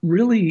 not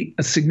really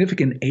a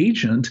significant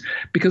agent,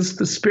 because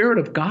the Spirit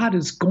of God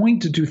is going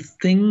to do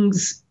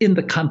things in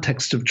the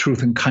context of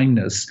truth and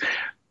kindness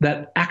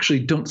that actually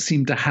don't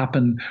seem to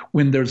happen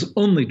when there's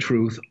only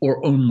truth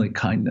or only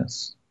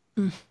kindness.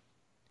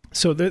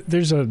 So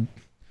there's a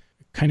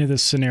kind of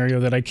this scenario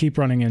that I keep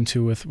running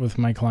into with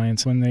my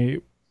clients when they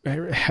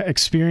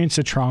experience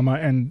a trauma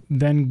and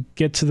then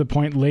get to the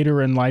point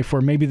later in life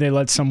where maybe they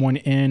let someone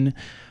in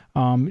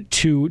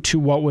to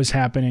what was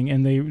happening,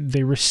 and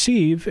they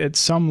receive at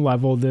some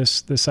level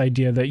this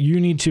idea that you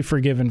need to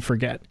forgive and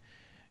forget.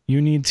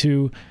 You need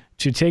to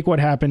take what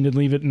happened and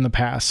leave it in the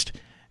past.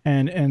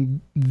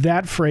 And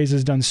that phrase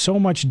has done so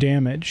much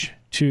damage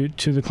to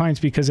the clients,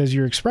 because as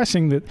you're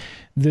expressing that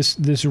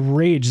this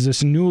rage,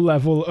 this new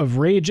level of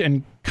rage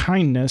and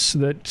kindness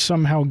that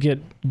somehow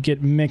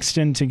get mixed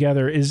in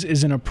together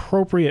is an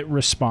appropriate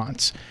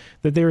response,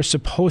 that they're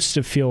supposed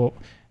to feel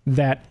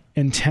that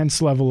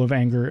intense level of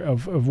anger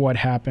of what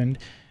happened.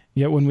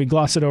 Yet when we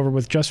gloss it over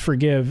with just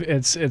forgive,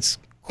 it's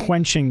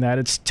quenching that.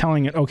 It's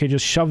telling it, okay,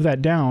 just shove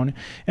that down.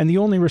 And the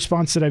only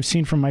response that I've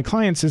seen from my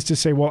clients is to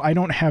say, well, I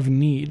don't have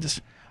needs.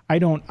 I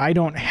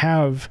don't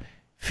have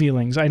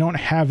feelings. I don't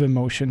have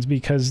emotions,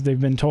 because they've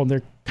been told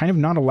they're kind of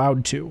not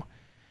allowed to.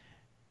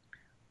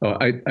 Oh,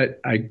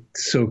 I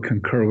so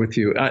concur with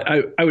you.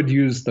 I would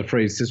use the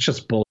phrase, it's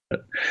just bullshit.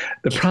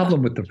 The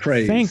problem with the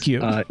phrase. Thank you.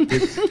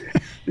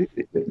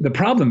 The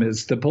problem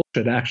is the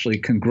bullshit actually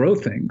can grow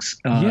things.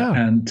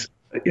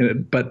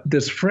 But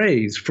this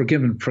phrase,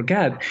 forgive and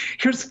forget,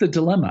 here's the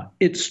dilemma.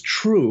 It's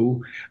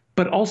true,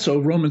 but also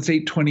Romans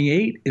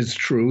 8:28 is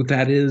true.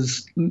 That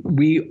is,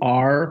 we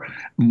are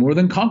more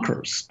than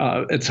conquerors,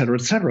 et cetera,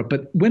 et cetera.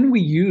 But when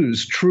we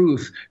use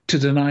truth to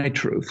deny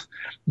truth,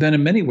 then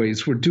in many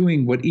ways we're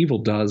doing what evil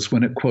does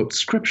when it quotes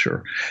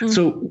scripture.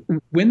 So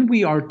when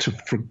we are to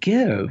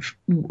forgive,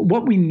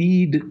 what we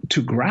need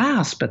to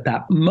grasp at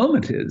that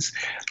moment is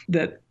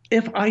that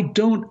if I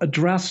don't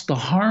address the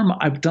harm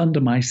I've done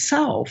to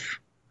myself,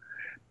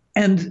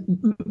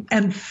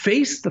 and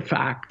face the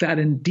fact that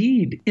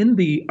indeed in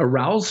the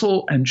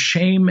arousal and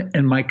shame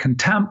and my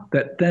contempt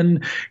that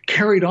then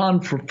carried on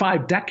for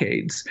 5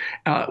 decades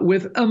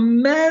with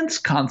immense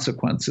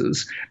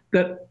consequences,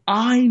 that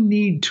I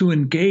need to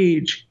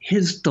engage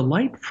his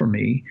delight for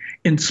me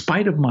in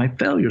spite of my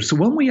failure. So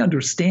when we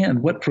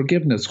understand what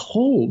forgiveness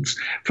holds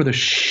for the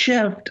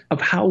shift of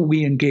how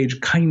we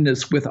engage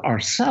kindness with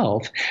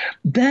ourselves,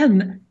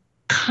 then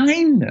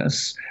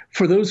kindness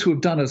for those who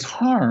have done us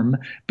harm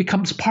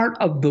becomes part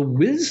of the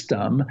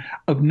wisdom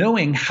of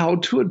knowing how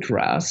to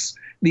address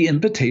the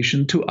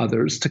invitation to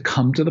others to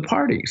come to the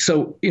party.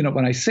 So,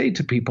 when I say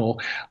to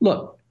people,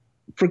 look,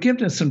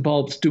 forgiveness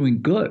involves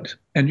doing good,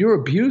 and your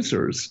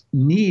abusers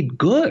need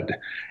good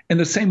in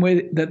the same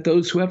way that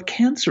those who have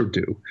cancer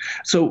do.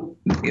 So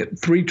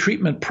 3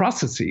 treatment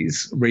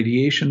processes,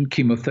 radiation,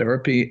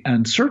 chemotherapy,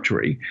 and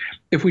surgery,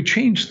 if we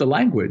change the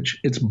language,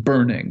 it's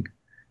burning,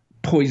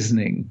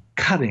 poisoning,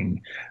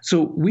 cutting.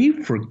 So we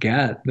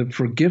forget that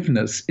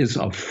forgiveness is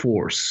a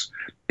force.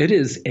 It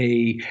is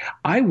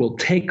I will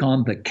take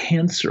on the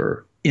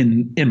cancer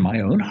in my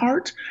own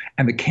heart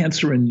and the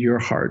cancer in your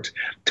heart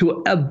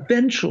to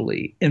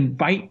eventually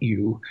invite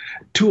you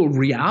to a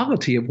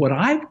reality of what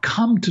I've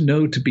come to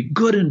know to be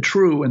good and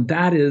true. And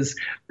that is,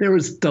 there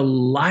is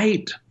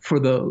delight for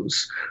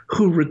those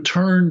who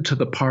return to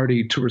the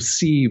party to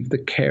receive the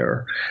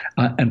care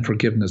and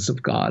forgiveness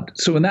of God.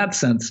 So in that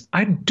sense,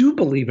 I do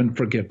believe in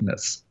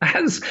forgiveness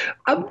as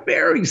a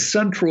very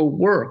central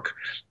work,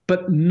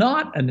 but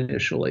not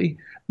initially,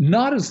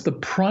 not as the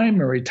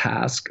primary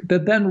task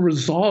that then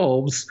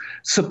resolves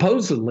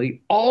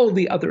supposedly all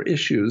the other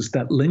issues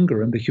that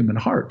linger in the human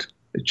heart.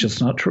 It's just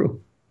not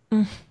true.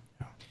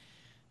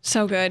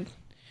 So good.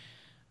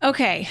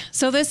 Okay,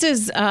 so this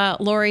is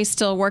Lori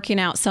still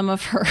working out some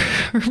of her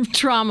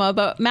trauma,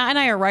 but Matt and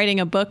I are writing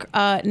a book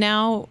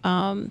now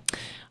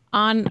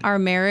on our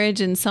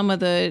marriage and some of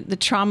the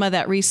trauma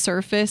that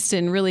resurfaced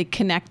and really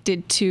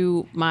connected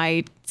to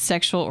my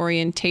sexual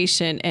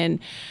orientation. And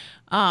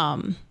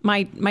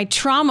my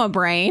trauma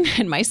brain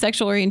and my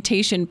sexual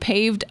orientation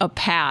paved a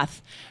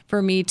path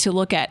for me to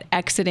look at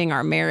exiting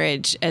our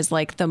marriage as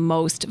like the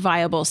most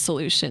viable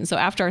solution. So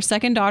after our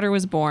second daughter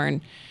was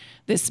born,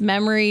 this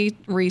memory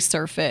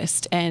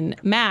resurfaced, and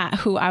Matt,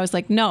 who I was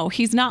like, no,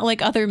 he's not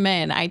like other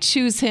men. I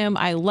choose him.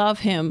 I love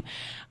him.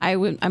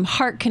 I'm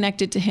heart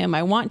connected to him.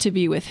 I want to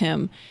be with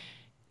him.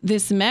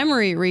 This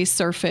memory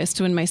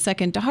resurfaced when my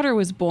second daughter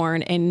was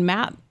born, and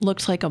Matt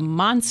looked like a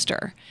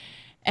monster.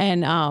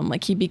 And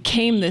like he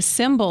became the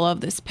symbol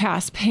of this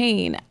past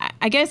pain.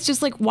 I guess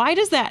just like, why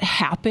does that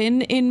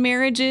happen in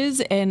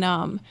marriages?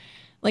 And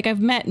like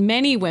I've met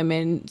many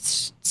women,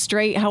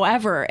 straight,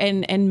 however,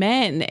 and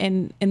men,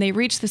 and they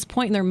reach this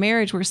point in their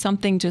marriage where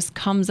something just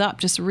comes up,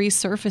 just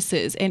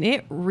resurfaces, and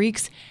it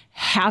wreaks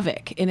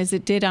havoc. And as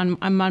it did on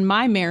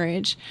my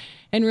marriage.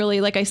 And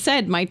really, like I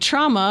said, my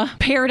trauma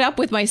paired up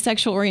with my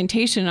sexual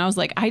orientation. And I was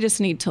like, I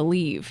just need to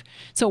leave.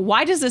 So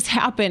why does this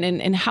happen?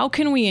 And how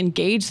can we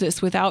engage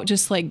this without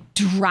just like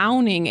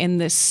drowning in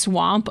this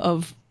swamp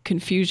of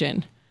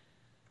confusion?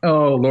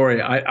 Oh,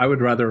 Lori, I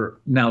would rather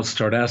now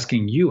start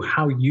asking you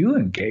how you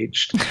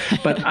engaged.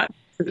 But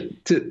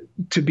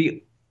to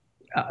be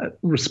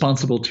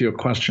responsible to your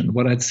question,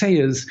 what I'd say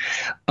is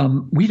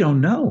we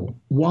don't know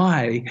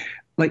why,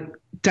 like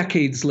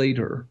decades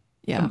later,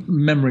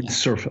 memories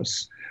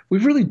surface. We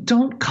really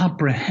don't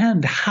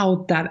comprehend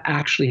how that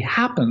actually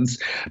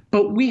happens,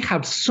 but we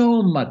have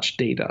so much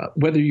data,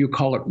 whether you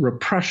call it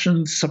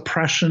repression,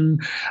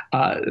 suppression,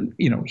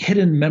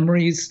 hidden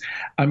memories.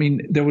 I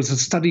mean, there was a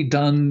study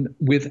done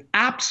with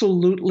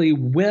absolutely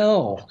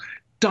well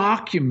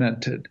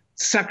documented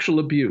sexual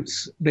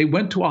abuse. They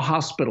went to a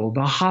hospital.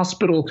 The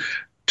hospital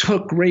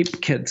took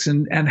rape kits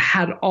and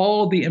had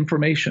all the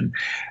information.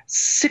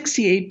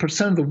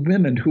 68% of the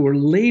women who were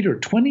later,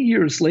 20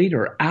 years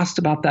later, asked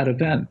about that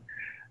event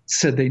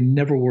said they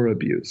never were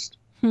abused.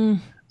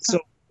 So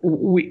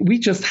we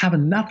just have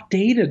enough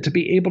data to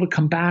be able to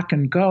come back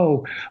and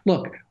go,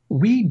 look,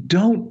 we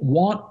don't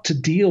want to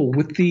deal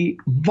with the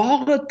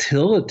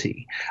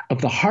volatility of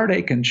the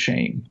heartache and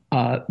shame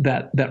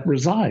that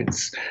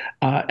resides.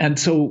 And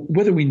so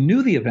whether we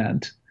knew the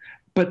event,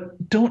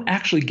 but don't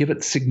actually give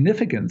it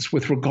significance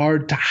with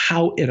regard to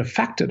how it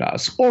affected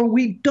us, or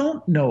we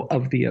don't know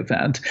of the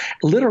event,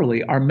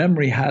 literally our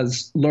memory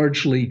has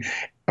largely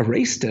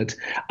erased it.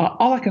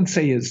 All I can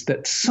say is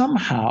that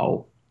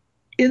somehow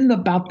in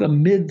about the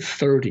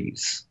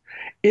mid-30s,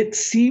 it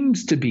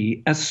seems to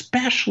be,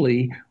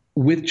 especially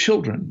with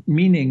children,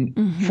 meaning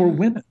for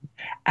women,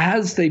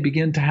 as they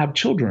begin to have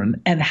children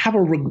and have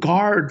a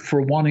regard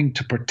for wanting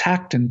to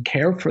protect and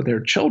care for their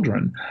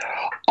children,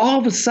 all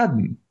of a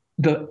sudden,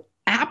 the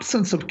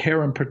absence of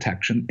care and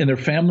protection in their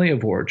family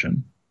of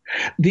origin,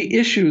 the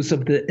issues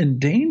of the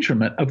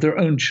endangerment of their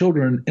own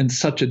children in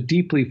such a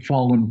deeply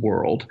fallen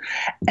world,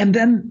 and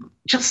then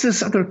just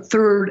this other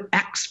third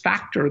X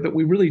factor that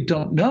we really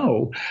don't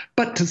know,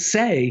 but to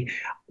say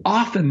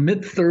often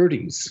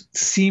mid-30s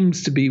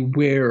seems to be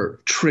where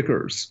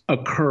triggers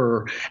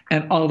occur,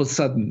 and all of a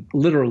sudden,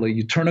 literally,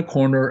 you turn a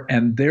corner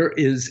and there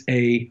is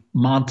a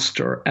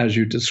monster, as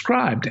you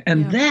described.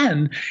 And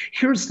then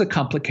here's the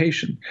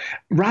complication.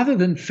 Rather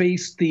than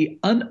face the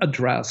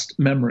unaddressed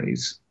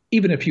memories,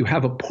 even if you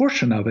have a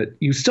portion of it,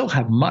 you still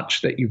have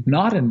much that you've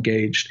not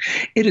engaged.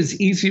 It is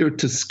easier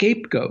to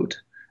scapegoat.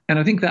 And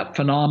I think that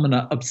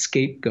phenomena of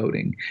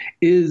scapegoating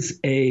is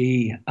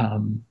a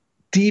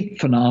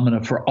deep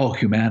phenomena for all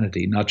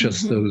humanity, not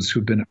just those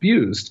who've been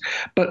abused.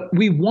 But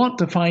we want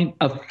to find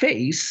a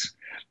face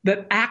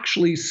that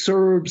actually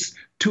serves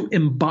to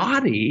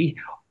embody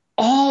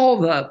all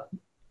the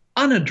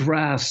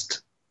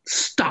unaddressed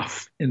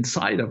stuff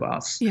inside of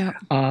us.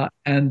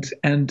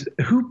 And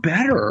who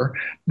better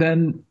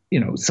than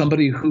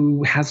somebody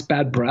who has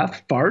bad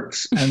breath,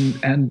 farts,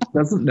 and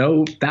doesn't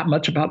know that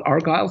much about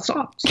Argyle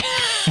socks.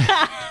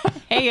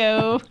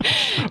 Heyo.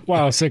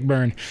 Wow, sick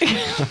burn.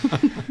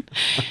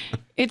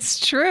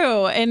 It's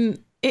true.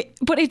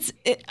 But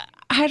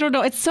I don't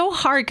know. It's so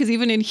hard because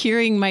even in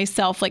hearing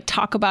myself like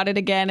talk about it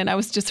again, and I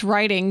was just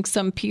writing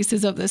some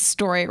pieces of this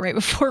story right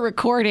before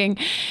recording,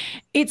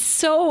 it's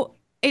so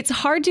it's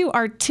hard to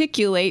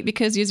articulate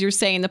because, as you're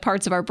saying, the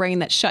parts of our brain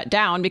that shut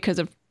down because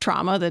of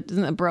trauma, that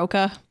isn't the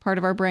Broca part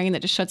of our brain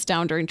that just shuts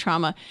down during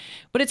trauma.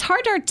 But it's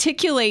hard to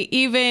articulate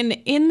even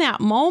in that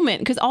moment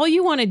because all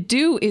you want to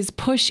do is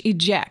push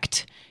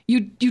eject. You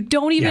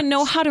don't even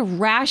know how to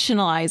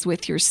rationalize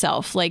with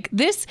yourself. Like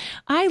this,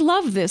 I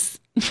love this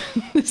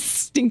this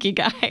stinky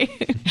guy.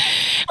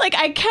 Like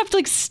I kept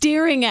like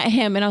staring at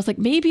him and I was like,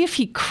 maybe if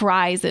he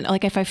cries and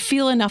like if I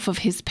feel enough of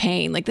his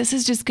pain, like this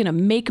is just going to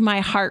make my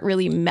heart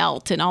really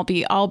melt and I'll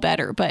be all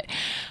better. But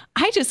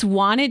I just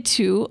wanted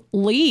to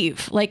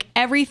leave. Like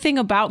everything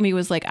about me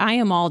was like, I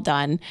am all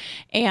done.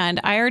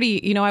 And I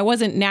already, I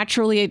wasn't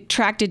naturally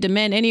attracted to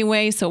men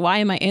anyway. So why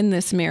am I in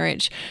this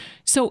marriage?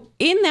 So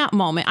in that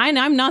moment,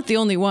 I'm not the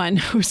only one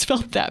who's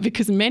felt that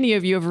because many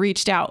of you have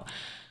reached out.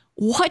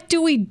 What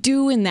do we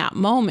do in that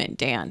moment,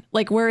 Dan?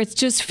 Like where it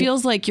just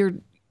feels like you're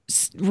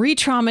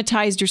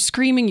re-traumatized, you're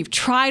screaming, you've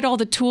tried all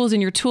the tools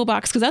in your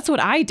toolbox, because that's what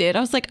I did. I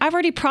was like, I've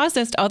already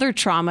processed other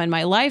trauma in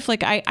my life.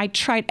 Like I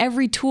tried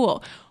every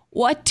tool.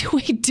 What do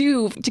we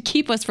do to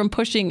keep us from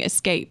pushing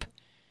escape?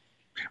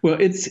 Well,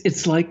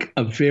 it's like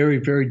a very,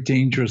 very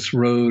dangerous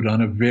road on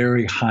a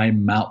very high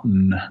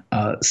mountain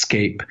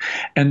scape.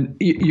 And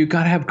you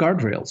got to have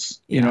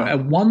guardrails. Yeah.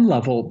 At one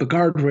level, the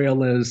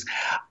guardrail is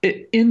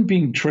in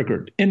being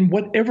triggered, in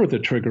whatever the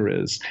trigger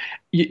is,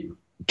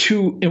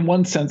 to, in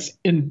one sense,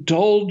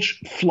 indulge,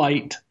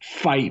 flight,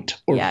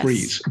 fight, or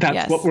freeze.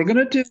 That's what we're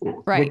going to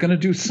do. Right. We're going to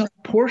do some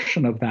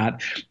portion of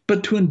that.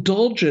 But to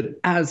indulge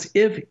it as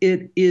if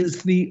it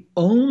is the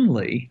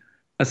only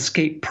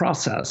escape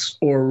process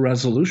or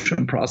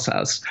resolution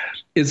process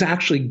is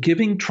actually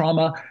giving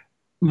trauma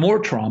more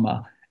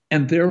trauma,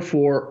 and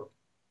therefore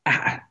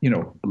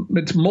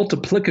it's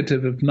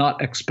multiplicative if not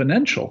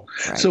exponential.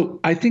 Right.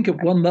 So I think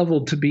at one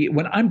level to be,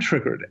 when I'm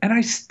triggered, and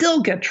I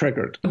still get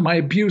triggered, my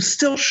abuse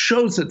still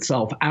shows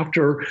itself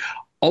after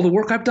all the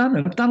work I've done,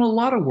 and I've done a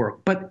lot of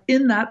work, but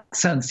in that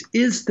sense,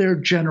 is there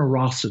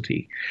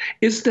generosity?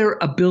 Is there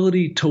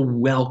ability to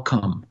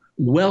welcome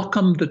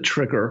the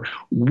trigger,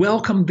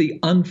 welcome the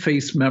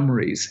unfaced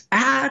memories,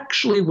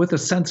 actually with a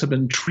sense of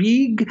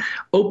intrigue,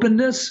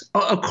 openness,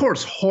 of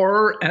course,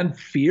 horror and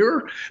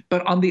fear,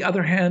 but on the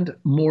other hand,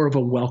 more of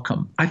a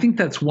welcome. I think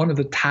that's one of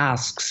the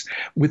tasks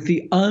with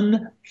the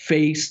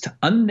unfaced,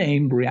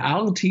 unnamed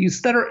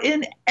realities that are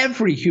in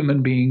every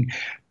human being.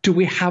 Do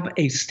we have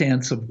a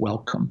stance of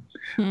welcome?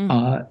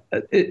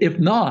 If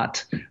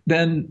not,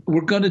 then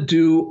we're going to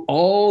do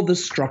all the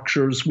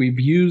structures we've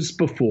used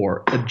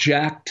before: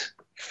 eject,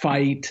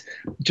 fight,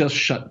 just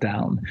shut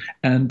down.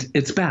 And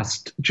it's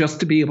best just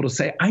to be able to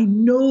say, I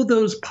know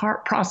those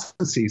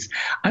processes.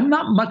 I'm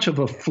not much of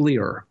a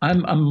fleer.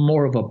 I'm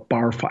more of a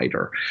bar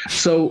fighter.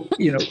 So,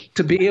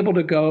 to be able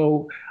to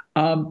go,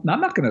 I'm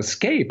not going to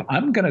escape.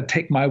 I'm going to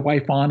take my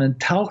wife on and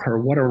tell her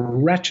what a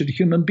wretched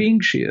human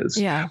being she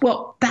is. Yeah.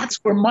 Well, that's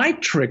where my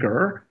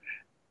trigger,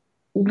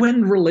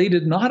 when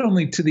related not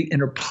only to the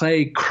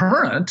interplay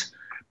current,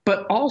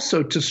 but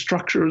also to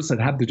structures that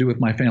have to do with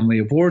my family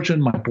of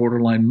origin, my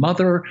borderline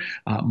mother,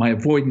 my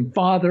avoidant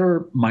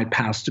father, my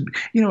past.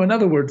 In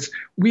other words,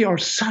 we are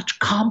such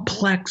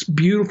complex,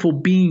 beautiful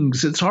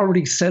beings. It's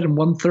already said in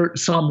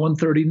Psalm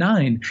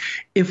 139.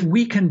 If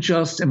we can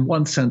just, in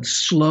one sense,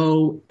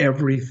 slow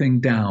everything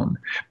down.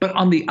 But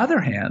on the other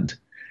hand,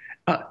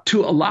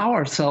 to allow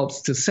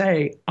ourselves to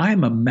say,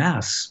 I'm a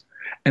mess.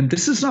 And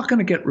this is not going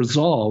to get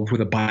resolved with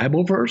a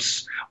Bible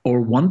verse or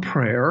one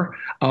prayer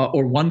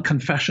or one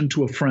confession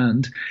to a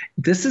friend.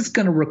 This is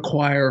going to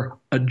require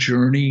a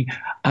journey,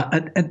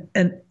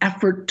 an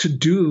effort to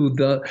do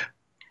the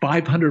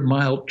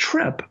 500-mile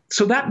trip.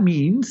 So that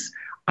means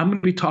I'm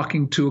going to be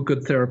talking to a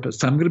good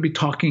therapist. I'm going to be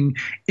talking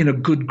in a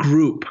good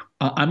group.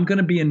 I'm going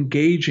to be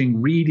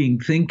engaging, reading,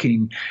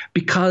 thinking,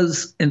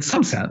 because in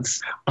some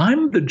sense,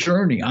 I'm the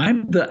journey.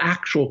 I'm the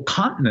actual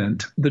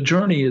continent the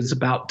journey is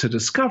about to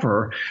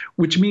discover,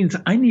 which means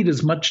I need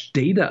as much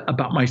data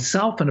about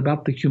myself and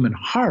about the human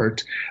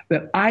heart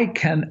that I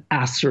can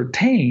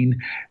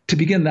ascertain to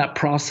begin that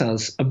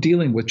process of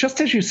dealing with,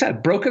 just as you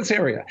said, Broca's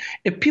area.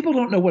 If people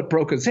don't know what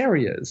Broca's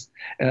area is,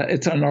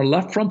 it's on our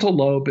left frontal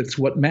lobe. It's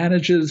what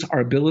manages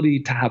our ability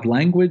to have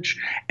language,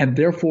 and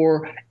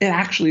therefore it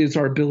actually is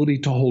our ability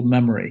to hold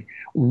memory.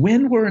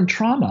 When we're in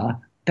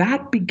trauma,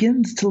 that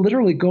begins to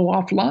literally go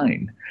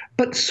offline.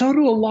 But so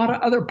do a lot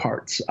of other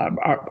parts,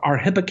 our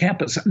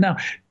hippocampus. Now,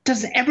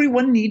 does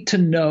everyone need to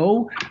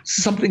know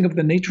something of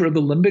the nature of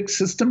the limbic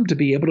system to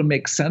be able to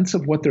make sense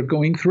of what they're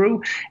going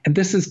through? And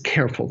this is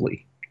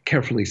carefully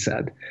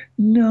said.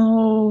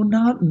 No,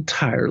 not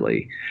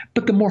entirely.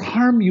 But the more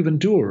harm you've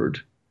endured,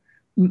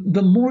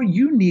 the more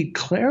you need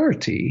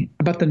clarity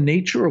about the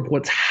nature of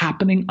what's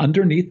happening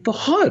underneath the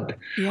hood,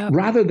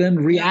 rather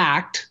than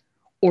react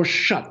or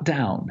shut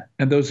down.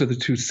 And those are the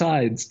two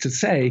sides to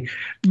say,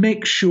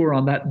 make sure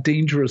on that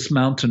dangerous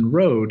mountain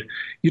road,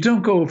 you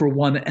don't go over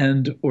one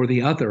end or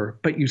the other,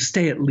 but you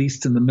stay at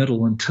least in the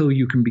middle until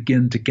you can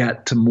begin to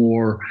get to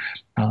more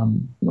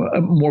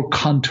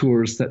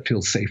contours that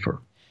feel safer.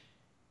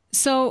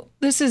 So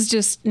this is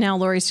just, now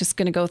Lori's just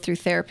going to go through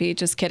therapy,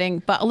 just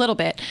kidding, but a little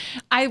bit.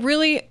 I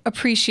really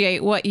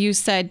appreciate what you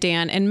said,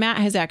 Dan, and Matt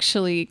has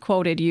actually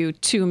quoted you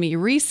to me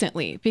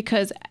recently,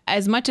 because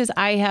as much as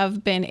I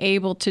have been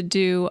able to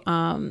do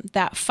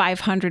that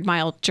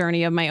 500-mile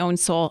journey of my own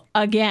soul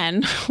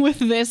again with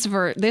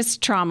this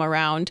trauma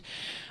round,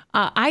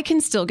 I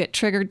can still get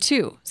triggered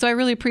too. So I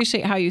really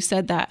appreciate how you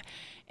said that.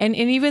 And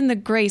even the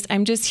grace,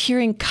 I'm just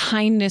hearing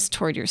kindness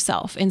toward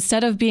yourself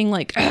instead of being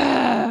like,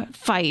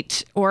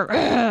 fight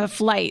or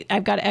flight.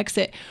 I've got to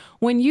exit.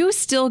 When you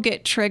still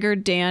get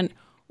triggered, Dan,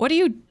 what do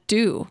you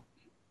do?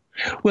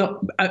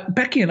 Well,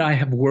 Becky and I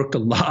have worked a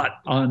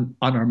lot on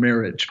our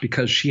marriage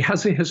because she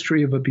has a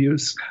history of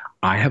abuse.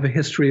 I have a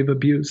history of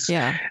abuse.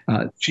 Yeah.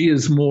 She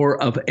is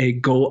more of a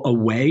go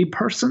away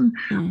person.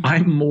 Mm-hmm.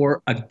 I'm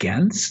more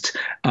against.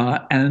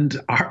 And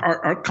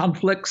our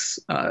conflicts,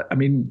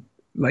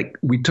 like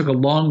we took a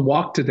long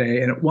walk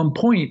today, and at one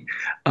point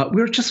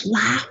we were just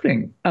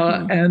laughing.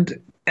 And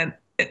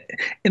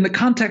in the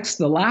context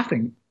of the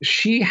laughing,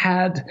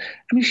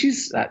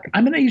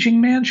 I'm an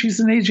aging man, she's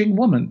an aging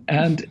woman.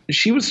 And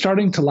she was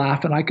starting to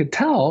laugh, and I could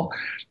tell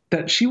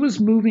that she was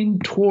moving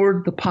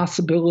toward the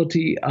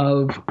possibility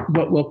of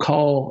what we'll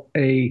call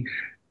a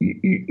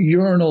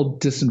urinal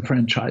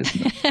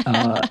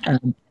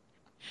disenfranchisement.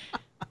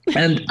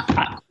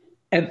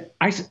 And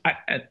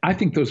I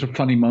think those are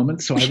funny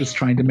moments. So I was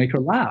trying to make her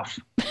laugh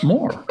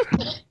more.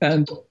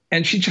 And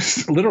she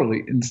just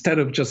literally, instead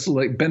of just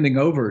like bending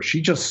over,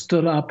 she just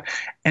stood up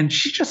and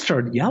she just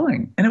started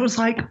yelling. And it was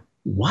like,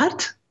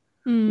 what?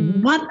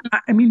 What?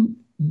 I mean,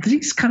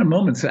 these kind of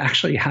moments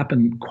actually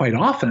happen quite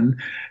often.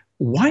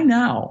 Why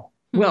now?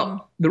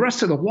 Well, the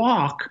rest of the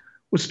walk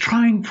was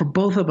trying for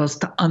both of us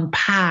to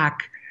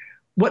unpack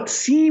what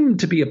seemed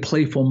to be a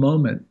playful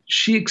moment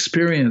she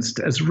experienced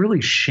as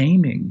really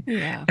shaming.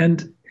 Yeah.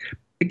 And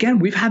again,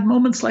 we've had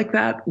moments like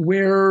that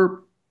where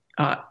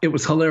it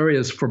was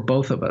hilarious for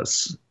both of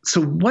us.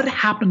 So what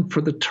happened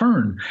for the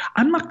turn?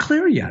 I'm not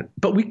clear yet,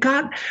 but we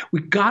got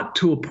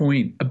to a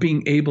point of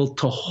being able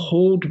to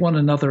hold one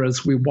another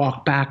as we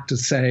walk back to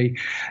say,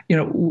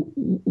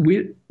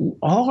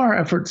 all our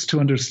efforts to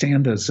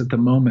understand this at the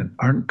moment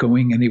aren't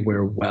going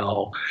anywhere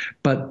well,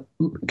 but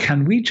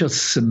can we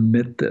just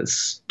submit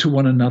this to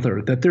one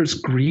another, that there's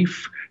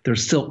grief,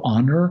 there's still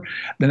honor.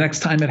 The next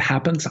time it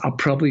happens, I'll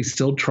probably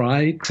still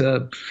try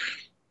to,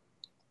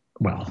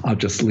 well, I'll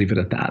just leave it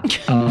at that.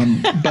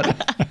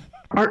 But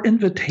our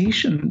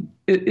invitation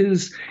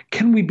is,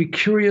 can we be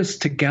curious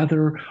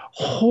together,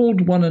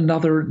 hold one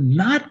another,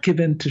 not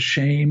give in to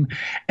shame,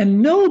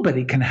 and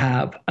nobody can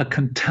have a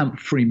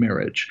contempt-free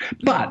marriage.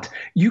 But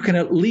you can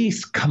at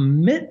least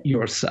commit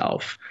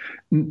yourself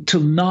to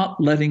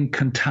not letting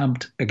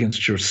contempt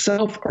against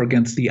yourself or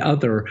against the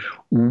other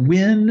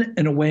win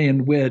in a way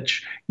in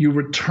which you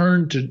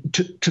return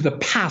to the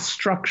past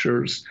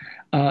structures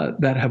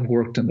that have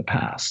worked in the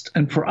past.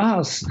 And for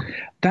us,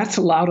 that's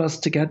allowed us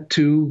to get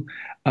to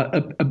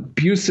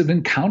abusive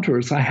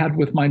encounters I had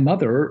with my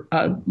mother.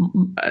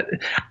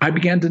 I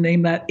began to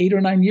name that 8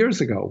 or 9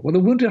 years ago. Well, The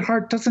Wounded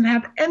Heart doesn't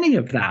have any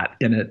of that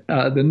in it.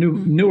 The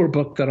newer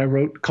book that I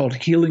wrote called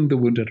Healing the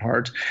Wounded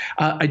Heart,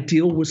 I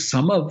deal with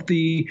some of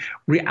the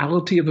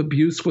reality of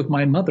abuse with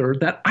my mother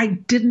that I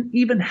didn't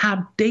even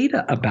have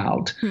data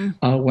about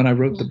when I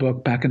wrote the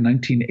book back in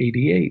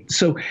 1988.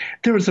 So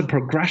there was a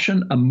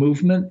progression, a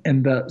movement,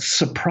 and the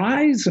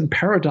surprise and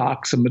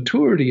paradox of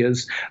maturity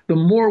is the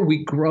more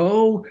we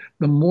grow,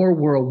 the more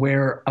we're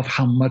aware of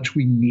how much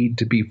we need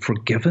to be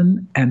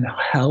forgiven and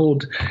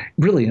held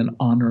really in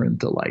honor and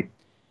delight.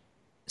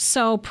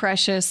 So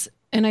precious.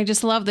 And I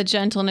just love the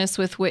gentleness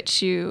with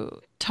which you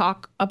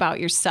talk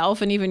about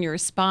yourself and even your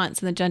response,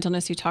 and the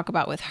gentleness you talk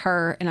about with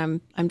her. And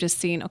I'm just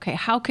seeing, okay,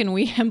 how can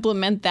we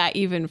implement that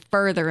even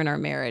further in our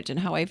marriage, and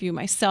how I view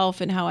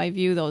myself and how I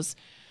view those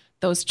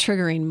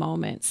triggering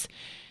moments.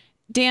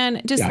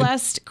 Dan, just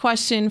last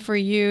question for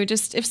you.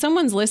 Just if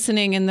someone's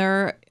listening and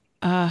they're,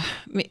 I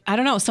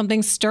don't know,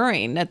 something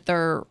stirring, that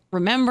they're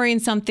remembering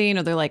something,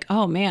 or they're like,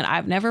 oh man,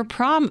 I've never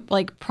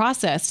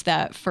processed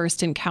that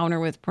first encounter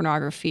with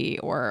pornography,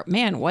 or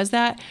man, was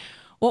that?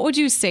 What would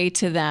you say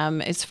to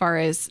them as far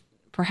as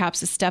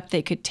perhaps a step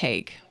they could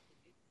take?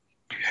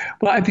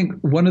 Well, I think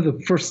one of the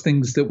first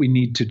things that we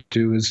need to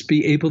do is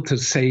be able to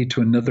say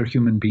to another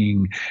human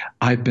being,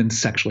 I've been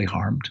sexually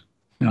harmed.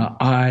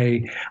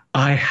 I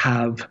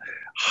have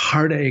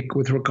heartache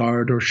with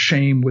regard, or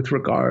shame with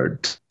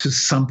regard to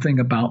something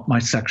about my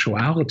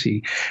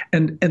sexuality.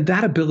 And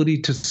that ability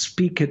to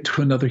speak it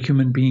to another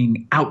human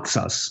being outs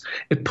us.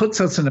 It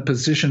puts us in a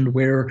position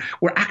where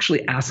we're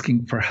actually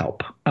asking for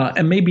help.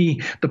 And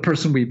maybe the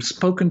person we've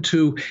spoken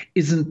to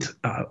isn't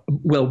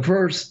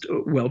well-versed,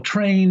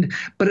 well-trained,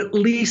 but at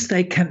least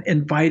they can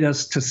invite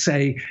us to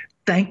say,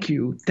 thank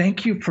you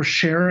for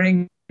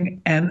sharing.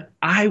 And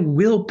I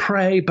will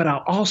pray, but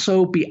I'll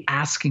also be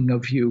asking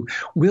of you,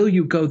 will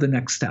you go the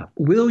next step?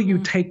 Will you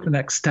take the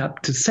next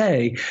step to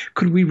say,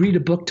 could we read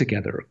a book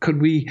together?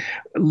 Could we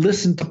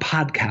listen to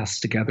podcasts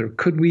together?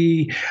 Could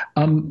we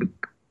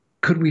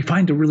could we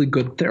find a really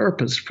good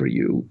therapist for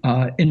you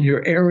in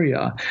your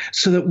area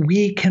so that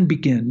we can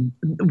begin,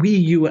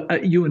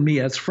 you and me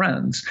as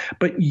friends,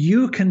 but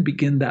you can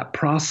begin that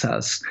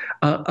process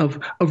of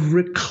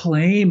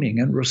reclaiming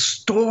and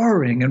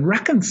restoring and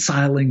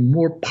reconciling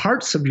more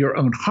parts of your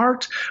own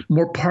heart,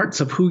 more parts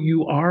of who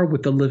you are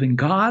with the living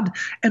God,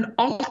 and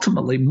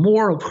ultimately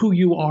more of who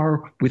you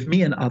are with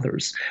me and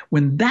others.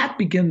 When that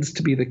begins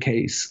to be the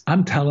case,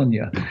 I'm telling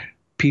you,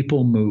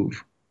 people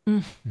move.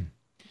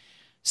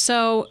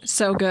 So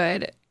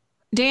good.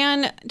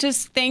 Dan,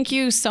 just thank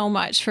you so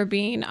much for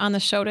being on the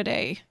show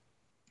today.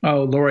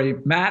 Oh, Lori,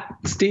 Matt,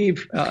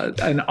 Steve,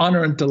 an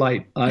honor and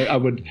delight. I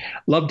would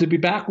love to be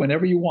back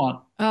whenever you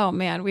want. Oh,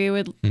 man, we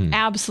would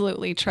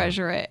absolutely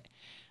treasure it.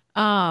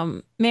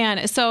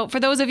 Man, so for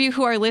those of you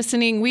who are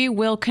listening, we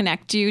will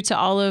connect you to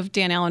all of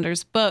Dan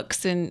Allender's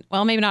books and,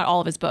 well, maybe not all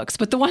of his books,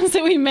 but the ones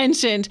that we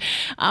mentioned,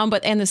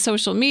 and the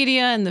social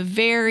media and the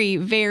very,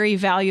 very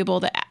valuable,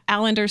 the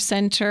Allender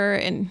Center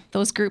and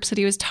those groups that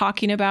he was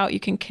talking about. You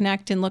can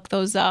connect and look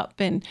those up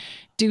and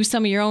do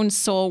some of your own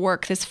soul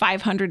work, this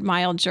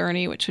 500-mile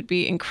journey, which would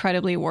be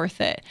incredibly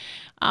worth it.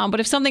 But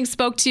if something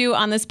spoke to you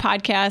on this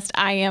podcast,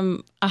 I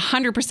am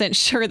 100%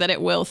 sure that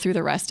it will through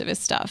the rest of his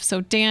stuff. So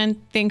Dan,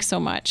 thanks so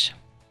much.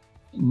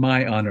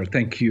 My honor.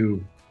 Thank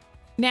you.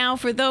 Now,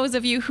 for those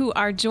of you who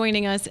are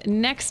joining us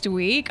next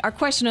week, our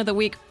question of the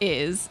week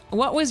is,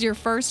 what was your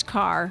first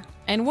car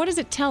and what does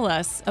it tell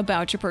us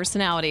about your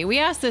personality? We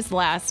asked this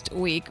last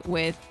week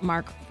with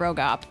Mark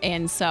Brogop,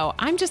 and so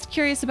I'm just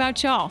curious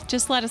about y'all.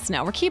 Just let us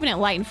know. We're keeping it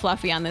light and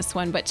fluffy on this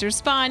one, but to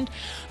respond,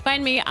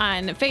 find me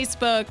on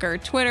Facebook or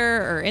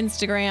Twitter or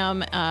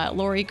Instagram,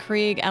 Lori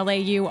Krieg,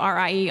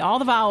 Laurie, all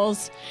the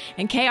vowels,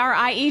 and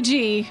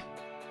Krieg,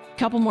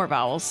 couple more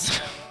vowels.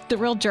 The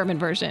real German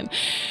version.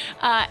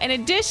 And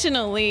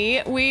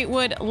additionally, we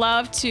would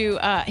love to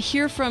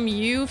hear from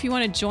you. If you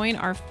want to join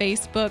our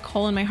Facebook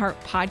Hole in My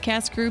Heart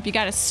podcast group, you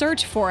got to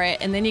search for it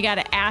and then you got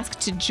to ask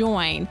to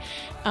join.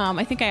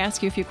 I think I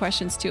asked you a few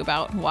questions too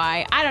about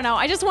why. I don't know.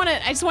 I just want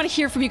to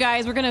hear from you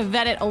guys. We're going to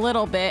vet it a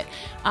little bit.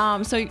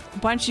 So a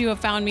bunch of you have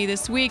found me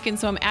this week, and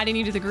so I'm adding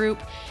you to the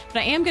group. But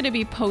I am going to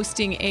be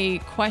posting a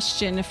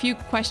few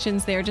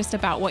questions there just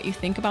about what you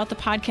think about the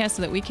podcast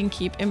so that we can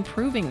keep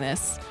improving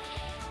this.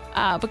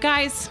 But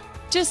guys,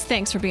 just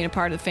thanks for being a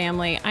part of the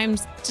family.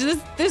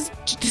 This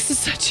is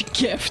such a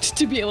gift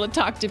to be able to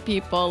talk to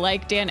people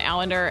like Dan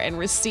Allender and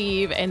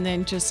receive and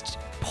then just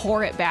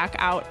pour it back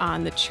out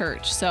on the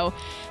church. So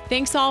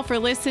thanks all for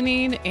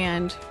listening,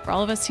 and for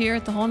all of us here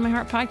at the Hole in My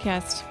Heart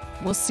podcast,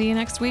 we'll see you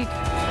next week.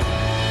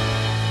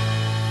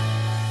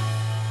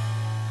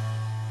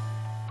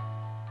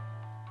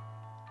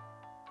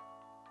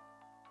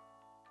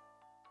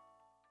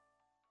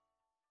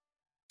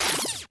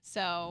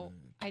 So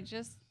I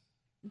just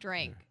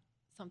drank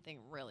something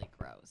really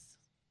gross.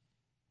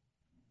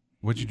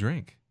 What'd you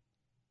drink?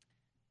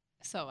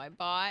 So I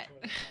bought,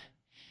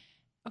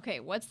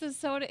 okay, what's the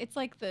soda? It's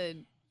like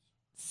the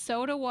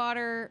soda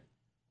water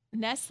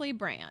Nestle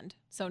brand.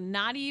 So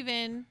not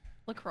even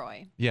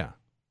LaCroix. Yeah.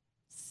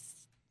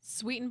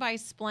 Sweetened by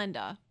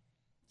Splenda.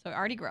 So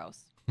already gross.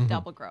 Mm-hmm.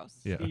 Double gross.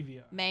 Yeah.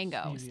 Stevia.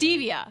 Mango.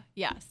 Stevia.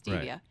 Yeah,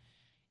 stevia. Right.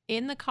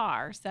 In the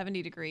car,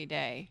 70-degree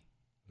day.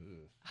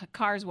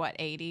 Car's what,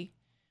 80?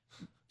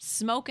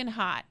 Smoking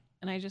hot.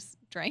 And I just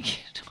drank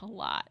it a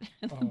lot.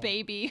 And the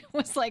baby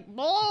was like,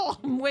 oh,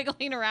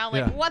 wiggling around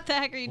like, what the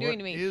heck are you doing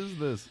to me? What is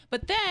this?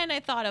 But then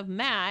I thought of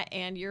Matt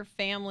and your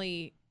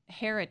family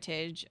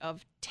heritage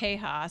of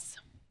Tejas,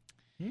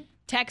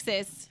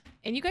 Texas.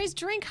 And you guys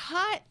drink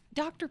hot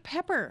Dr.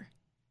 Pepper.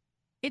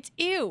 It's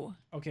ew.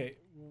 Okay,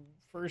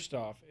 first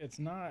off, it's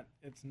not.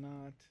 It's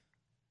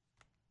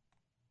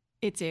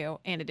ew,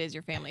 and it is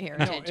your family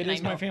heritage. No, it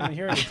is my family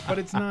heritage, but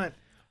it's not.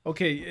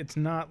 Okay, it's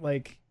not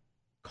like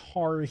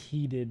car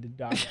heated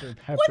Dr.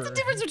 Pepper. What's the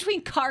difference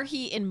between car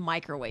heat and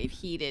microwave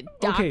heated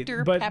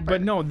Dr. Pepper?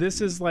 But no, this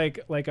is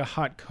like a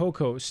hot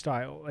cocoa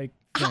style like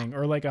thing,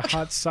 or like a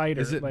hot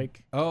cider. Is it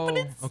like? Oh,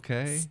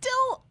 okay.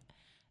 Still,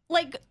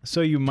 like. So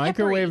you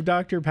microwave peppery.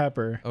 Dr.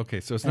 Pepper. Okay,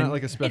 so it's not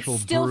like a special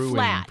it's still brewing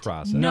flat.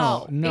 process.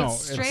 No,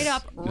 it's straight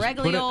up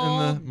regular put it in the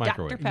old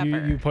microwave. Dr.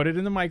 Pepper. You put it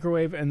in the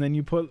microwave, and then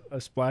you put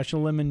a splash of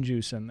lemon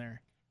juice in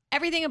there.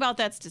 Everything about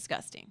that's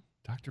disgusting.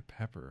 Dr.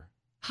 Pepper.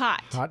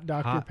 Hot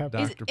Dr. Hot Pepper.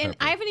 Dr. And Pepper.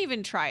 I haven't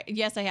even tried.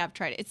 Yes, I have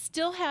tried it. It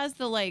still has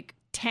the like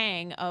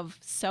tang of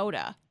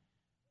soda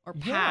or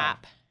Yeah.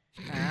 pop.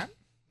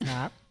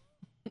 Pop.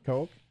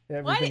 Coke.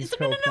 What? Everything's So,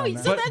 no, Coke no, on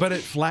so that. that's- But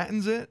it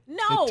flattens it?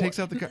 No. It takes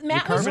out the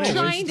Matt was carbonate.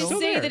 trying to still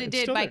say there. that it It's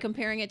did still by there.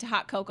 comparing it to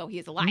hot cocoa. He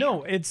is a liar.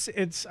 No, it's.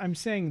 I'm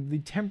saying the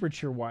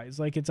temperature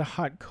wise, like it's a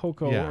hot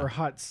cocoa Yeah. or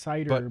hot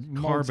cider, But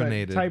malt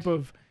carbonated. type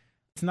of.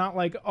 It's not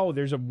like, oh,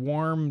 there's a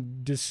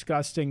warm,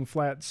 disgusting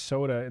flat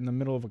soda in the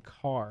middle of a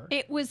car.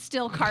 It was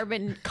still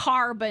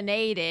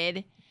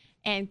carbonated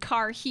and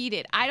car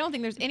heated. I don't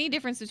think there's any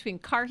difference between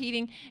car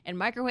heating and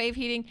microwave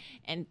heating,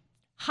 and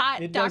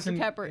hot It Dr. doesn't-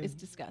 Pepper it- is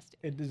disgusting.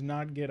 It does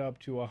not get up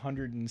to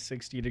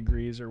 160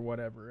 degrees or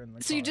whatever in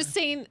the So car. you're just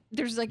saying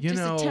there's like You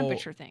just know, a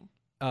temperature thing.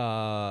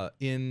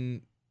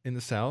 In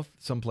the South,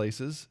 some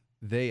places,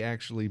 they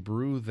actually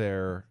brew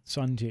their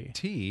Sun tea.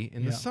 tea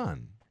in the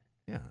sun.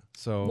 Yeah.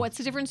 So What's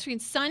the difference between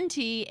sun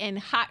tea and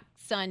hot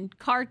sun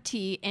car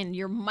tea and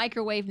your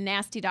microwave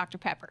nasty Dr.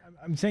 Pepper?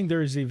 I'm saying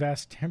there is a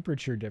vast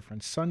temperature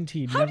difference. Sun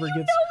tea How never do you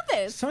gets. know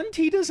this? Sun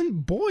tea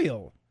doesn't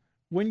boil.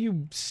 When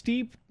you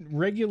steep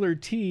regular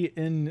tea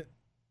in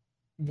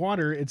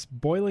water, it's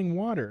boiling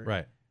water.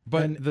 right.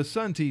 But And- the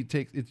sun tea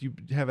takes it. You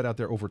have it out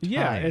there over time.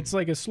 Yeah, it's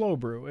like a slow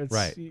brew. It's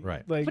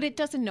Right. Like, But it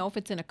doesn't know if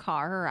it's in a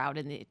car or out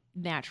in the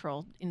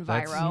natural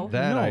enviro.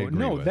 That I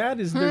agree with.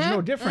 There's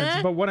no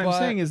difference. But what I'm But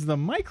saying is the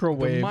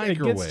microwave, it gets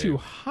microwave. too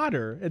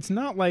hotter. It's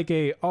not like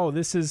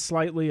this is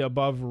slightly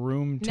above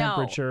room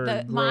temperature.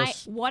 No,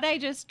 gross. what I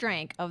just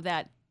drank of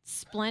that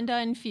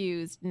Splenda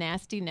infused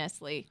nasty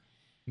Nestle.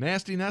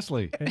 Nasty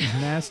Nestle.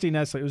 Nasty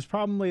Nestle. It was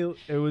probably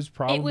It was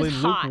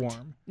hot.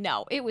 lukewarm.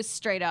 No, it was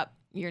straight up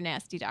your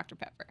nasty Dr.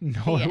 Pepper.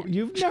 No, The end.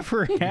 you've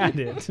never had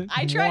it.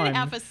 I tried One.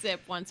 half a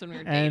sip once when we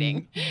were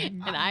dating,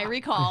 and I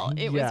recall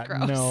it was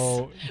gross.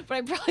 No, But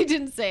I probably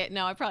didn't say it.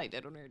 No, I probably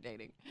did when we were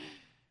dating.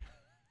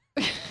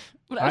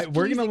 But I was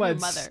we're gonna pleasing let your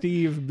mother.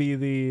 Steve be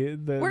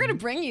the. We're gonna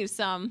bring you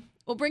some.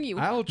 We'll bring you.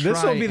 I'll try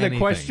This will be the anything.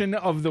 question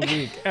of the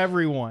week.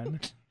 Everyone,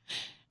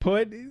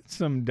 put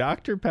some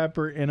Dr.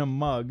 Pepper in a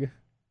mug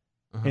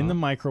in the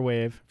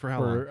microwave For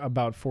how long?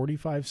 about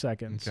 45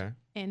 seconds. Okay.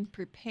 and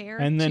prepare.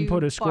 And then to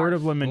put a squirt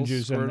of barf. lemon Little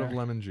juice in squirt there. of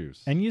lemon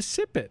juice. And you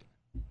sip it.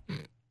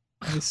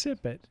 You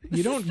sip it.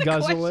 You don't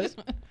guzzle it.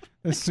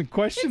 It's the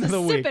question It's of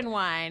a the week. sipping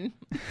wine.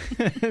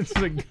 It's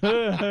a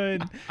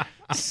good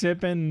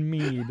sipping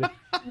mead.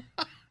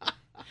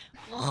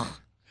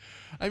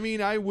 I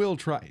mean, I will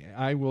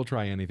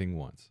try anything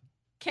once.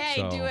 Okay,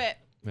 So, do it.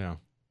 Yeah.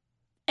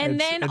 And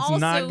it's, then it's also,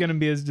 not going to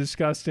be as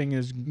disgusting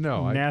as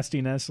No,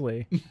 nasty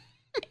Nestle.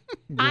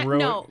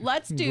 no,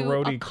 let's do a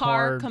grody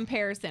car carb.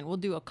 comparison. We'll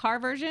do a car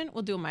version,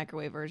 we'll do a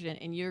microwave version,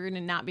 and you're going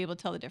to not be able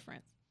to tell the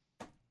difference.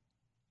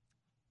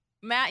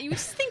 Matt, you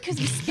just think because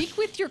you speak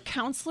with your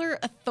counselor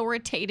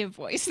authoritative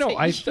voice. No, that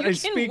I you can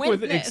speak win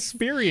with this.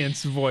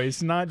 experience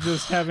voice, not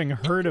just having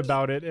heard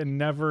about it and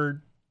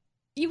never.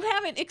 You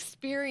haven't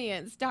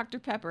experienced Dr.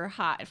 Pepper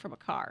hot from a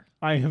car.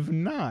 I have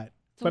not.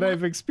 But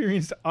I've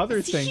experienced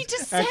other See, things. he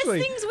just says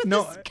things with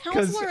this 'cause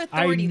counselor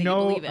authority that you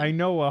believe in. I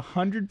know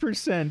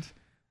 100%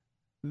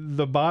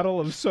 the bottle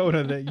of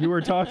soda that you were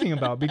talking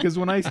about because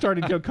when I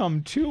started to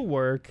come to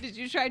work, Did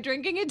you try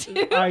drinking it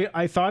too?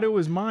 I thought it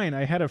was mine.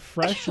 I had a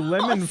fresh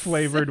lemon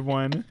flavored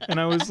one and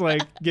I was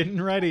like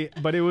getting ready,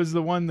 but it was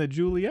the one that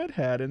Juliet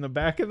had in the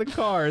back of the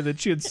car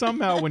that she had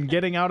somehow, when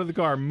getting out of the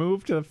car,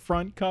 moved to the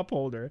front cup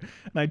holder.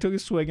 And I took a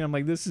swig and I'm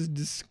like, this is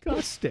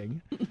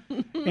disgusting.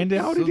 And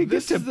how did So it get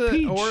this to is the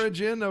peach?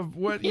 origin of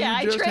what Yeah,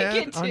 I you just drank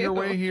had it on your too.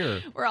 way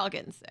here. We're all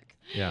getting sick.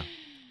 Yeah.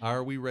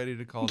 Are we ready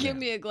to call Give Dan?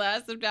 me a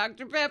glass of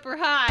Dr. Pepper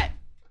hot.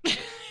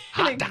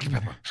 Hot Dr.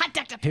 Pepper. Hot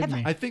Dr. Hit Pepper.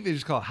 me. I think they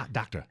just call it Hot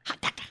Doctor.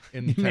 Hot Doctor.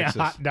 In Give me a Texas.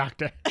 hot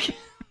doctor.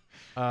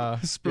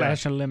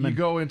 Splash Yeah. of lemon. You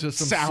go into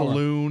some Sour.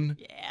 saloon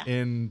Yeah.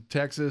 in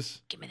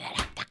Texas. Give me that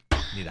hot doctor.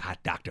 Need a hot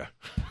doctor.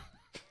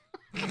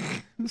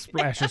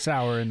 Splash of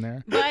sour in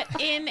there.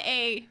 But in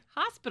a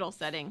hospital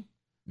setting,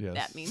 Yes.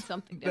 that means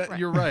something That- different.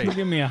 you're right.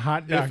 Give me a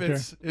hot doctor.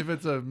 if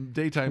it's a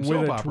daytime With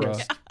soap a opera,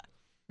 twist.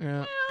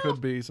 yeah,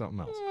 could be something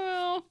else.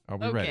 Well, Are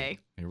we okay. ready?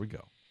 Here we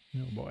go. Oh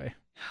boy.